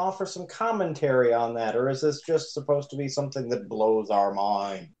actually offer some commentary on that, or is this just supposed to be something that blows our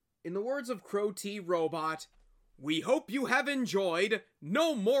mind? In the words of Crow T. Robot, we hope you have enjoyed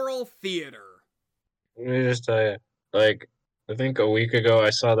No Moral Theater. Let me just tell you, I think a week ago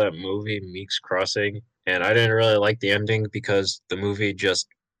I saw that movie Meek's Crossing, and I didn't really like the ending because the movie just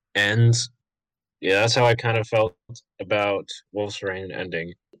ends. Yeah, that's how I kind of felt about Wolf's Rain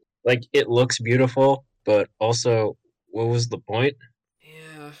ending. It looks beautiful, but also, what was the point?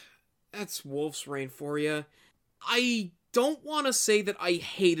 Yeah, that's Wolf's Rain for you. I don't want to say that I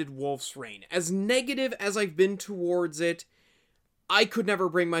hated Wolf's Rain. As negative as I've been towards it, I could never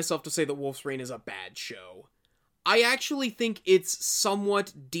bring myself to say that Wolf's Rain is a bad show. I actually think it's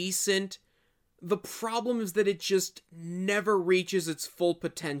somewhat decent. The problem is that it just never reaches its full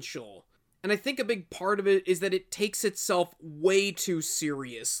potential. And I think a big part of it is that it takes itself way too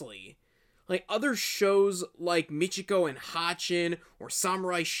seriously. Other shows like Michiko and Hatchin, or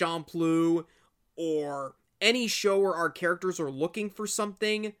Samurai Champloo, or any show where our characters are looking for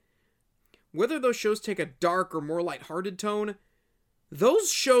something, whether those shows take a dark or more lighthearted tone,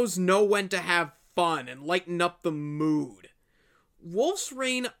 those shows know when to have fun and lighten up the mood. Wolf's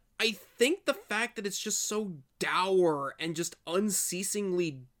Rain, I think the fact that it's just so dour and just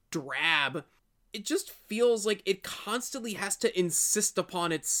unceasingly drab, it just feels like it constantly has to insist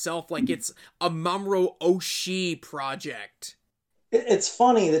upon itself like it's a Mamoru Oshii project. It's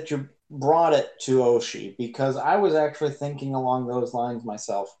funny that you brought it to Oshii, because I was actually thinking along those lines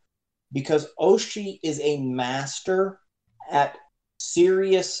myself. Because Oshii is a master at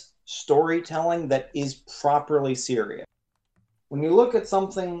serious storytelling that is properly serious. When you look at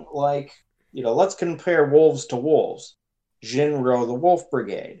something like, let's compare Wolves to Wolves. Jinro, the Wolf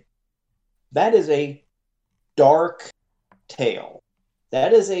Brigade. That is a dark tale.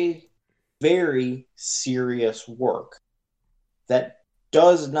 That is a very serious work that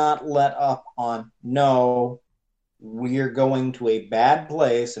does not let up on, no, we're going to a bad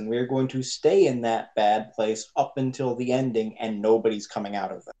place and we're going to stay in that bad place up until the ending and nobody's coming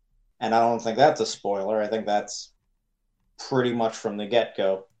out of it. And I don't think that's a spoiler. I think that's pretty much from the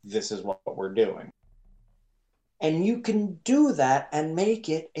get-go, this is what we're doing. And you can do that and make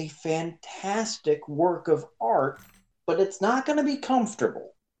it a fantastic work of art, but it's not going to be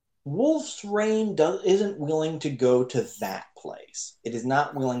comfortable. Wolf's Rain isn't willing to go to that place. It is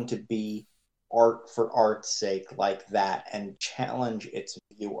not willing to be art for art's sake like that and challenge its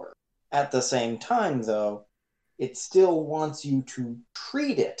viewer. At the same time, though, it still wants you to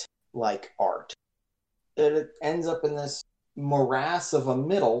treat it like art. It ends up in this morass of a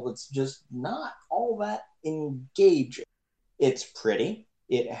middle that's just not all that engaging. It's pretty.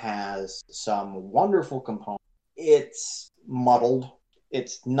 It has some wonderful components. It's muddled.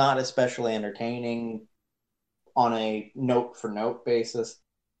 It's not especially entertaining. on a note-for-note basis,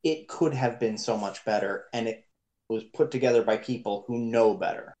 it could have been so much better, and it was put together by people who know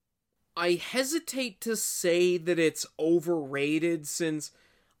better. I hesitate to say that it's overrated, since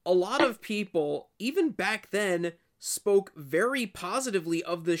a lot of people, even back then, spoke very positively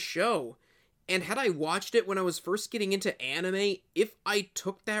of this show. And had I watched it when I was first getting into anime, if I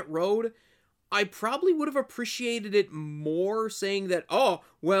took that road, I probably would have appreciated it more, saying that, oh,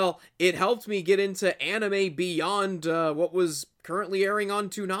 well, it helped me get into anime beyond what was currently airing on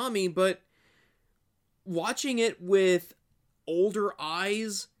Toonami, but watching it with older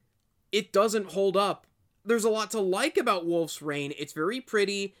eyes, it doesn't hold up. There's a lot to like about Wolf's Rain. It's very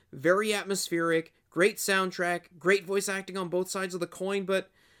pretty, very atmospheric, great soundtrack, great voice acting on both sides of the coin, but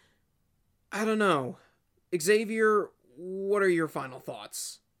I don't know. Xavier, what are your final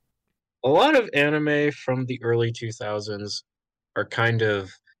thoughts? A lot of anime from the early 2000s are kind of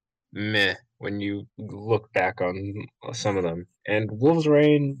meh when you look back on some of them. And Wolf's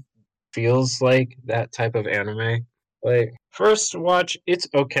Rain feels like that type of anime. Like, first watch, it's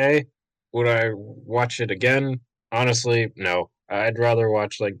okay. Would I watch it again? Honestly, no. I'd rather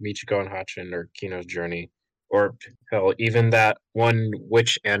watch like Michiko and Hatchin or Kino's Journey. Or hell, even that one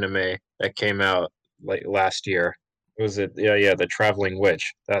witch anime that came out like last year. Was it? Yeah, the Traveling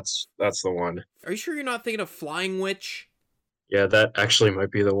Witch. That's the one. Are you sure you're not thinking of Flying Witch? Yeah, that actually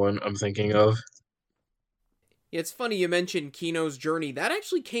might be the one I'm thinking of. Yeah, it's funny you mentioned Kino's Journey. That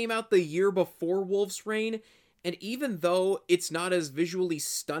actually came out the year before Wolf's Rain, and even though it's not as visually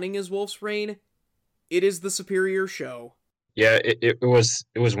stunning as Wolf's Rain, it is the superior show. Yeah, it was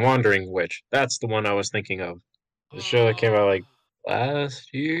Wandering Witch. That's the one I was thinking of. The show that came out like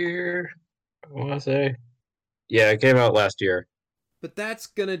last year, I want to say. Yeah, it came out last year. But that's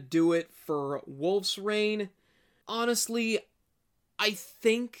gonna do it for Wolf's Rain. Honestly, I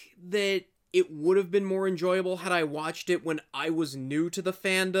think that it would have been more enjoyable had I watched it when I was new to the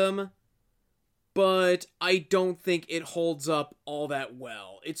fandom, but I don't think it holds up all that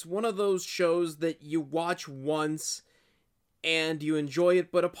well. It's one of those shows that you watch once and you enjoy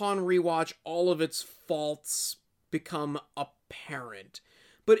it, but upon rewatch, all of its faults become apparent.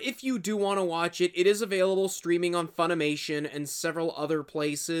 But if you do want to watch it, it is available streaming on Funimation and several other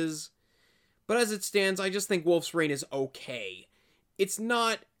places. But as it stands, I just think Wolf's Rain is okay. It's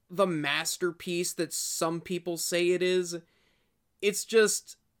not the masterpiece that some people say it is. It's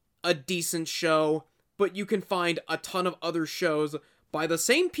just a decent show, but you can find a ton of other shows by the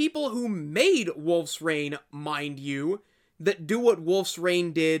same people who made Wolf's Rain, mind you, that do what Wolf's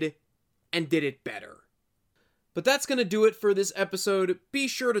Rain did and did it better. But that's going to do it for this episode. Be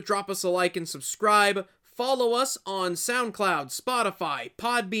sure to drop us a like and subscribe. Follow us on SoundCloud, Spotify,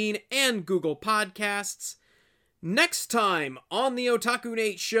 Podbean, and Google Podcasts. Next time on the Otaku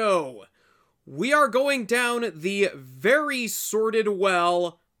Nate Show, we are going down the very sordid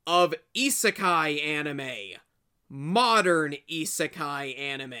well of isekai anime. Modern isekai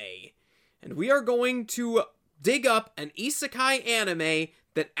anime. And we are going to dig up an isekai anime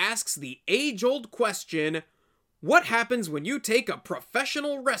that asks the age-old question, what happens when you take a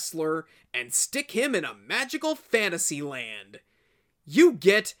professional wrestler and stick him in a magical fantasy land? You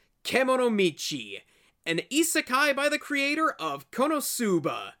get Kemonomichi, an isekai by the creator of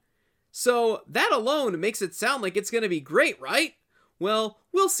Konosuba. So that alone makes it sound like it's gonna be great, right? Well,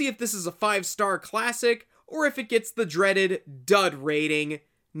 we'll see if this is a 5-star classic or if it gets the dreaded dud rating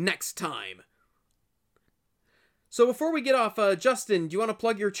next time. So before we get off, Justin, do you want to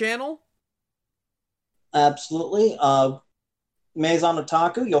plug your channel? Absolutely. Maison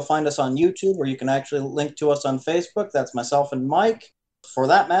Otaku, you'll find us on YouTube, or you can actually link to us on Facebook. That's myself and Mike. For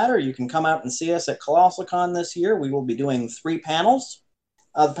that matter, you can come out and see us at ColossalCon this year. We will be doing 3 panels.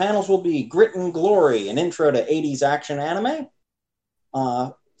 The panels will be Grit and Glory, an intro to 80s action anime.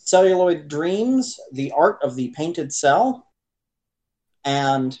 Celluloid Dreams, the art of the painted cell.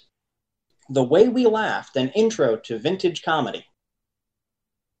 And The Way We Laughed, an intro to vintage comedy.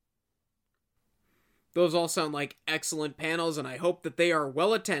 Those all sound like excellent panels, and I hope that they are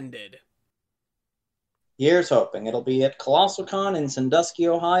well attended. Here's hoping. It'll be at ColossalCon in Sandusky,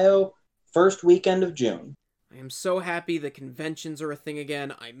 Ohio, first weekend of June. I am so happy that conventions are a thing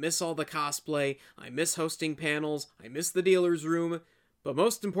again. I miss all the cosplay, I miss hosting panels, I miss the dealer's room, but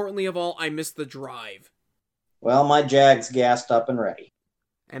most importantly of all, I miss the drive. Well, my Jag's gassed up and ready.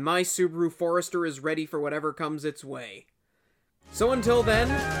 And my Subaru Forester is ready for whatever comes its way. So until then,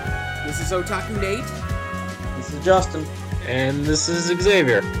 this is Otaku Nate. This is Justin. And this is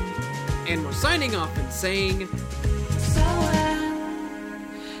Xavier. And we're signing off and saying... So when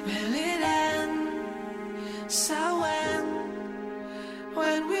will it end? So when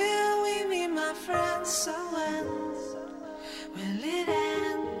will we meet my friends? So when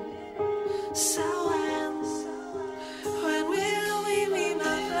side.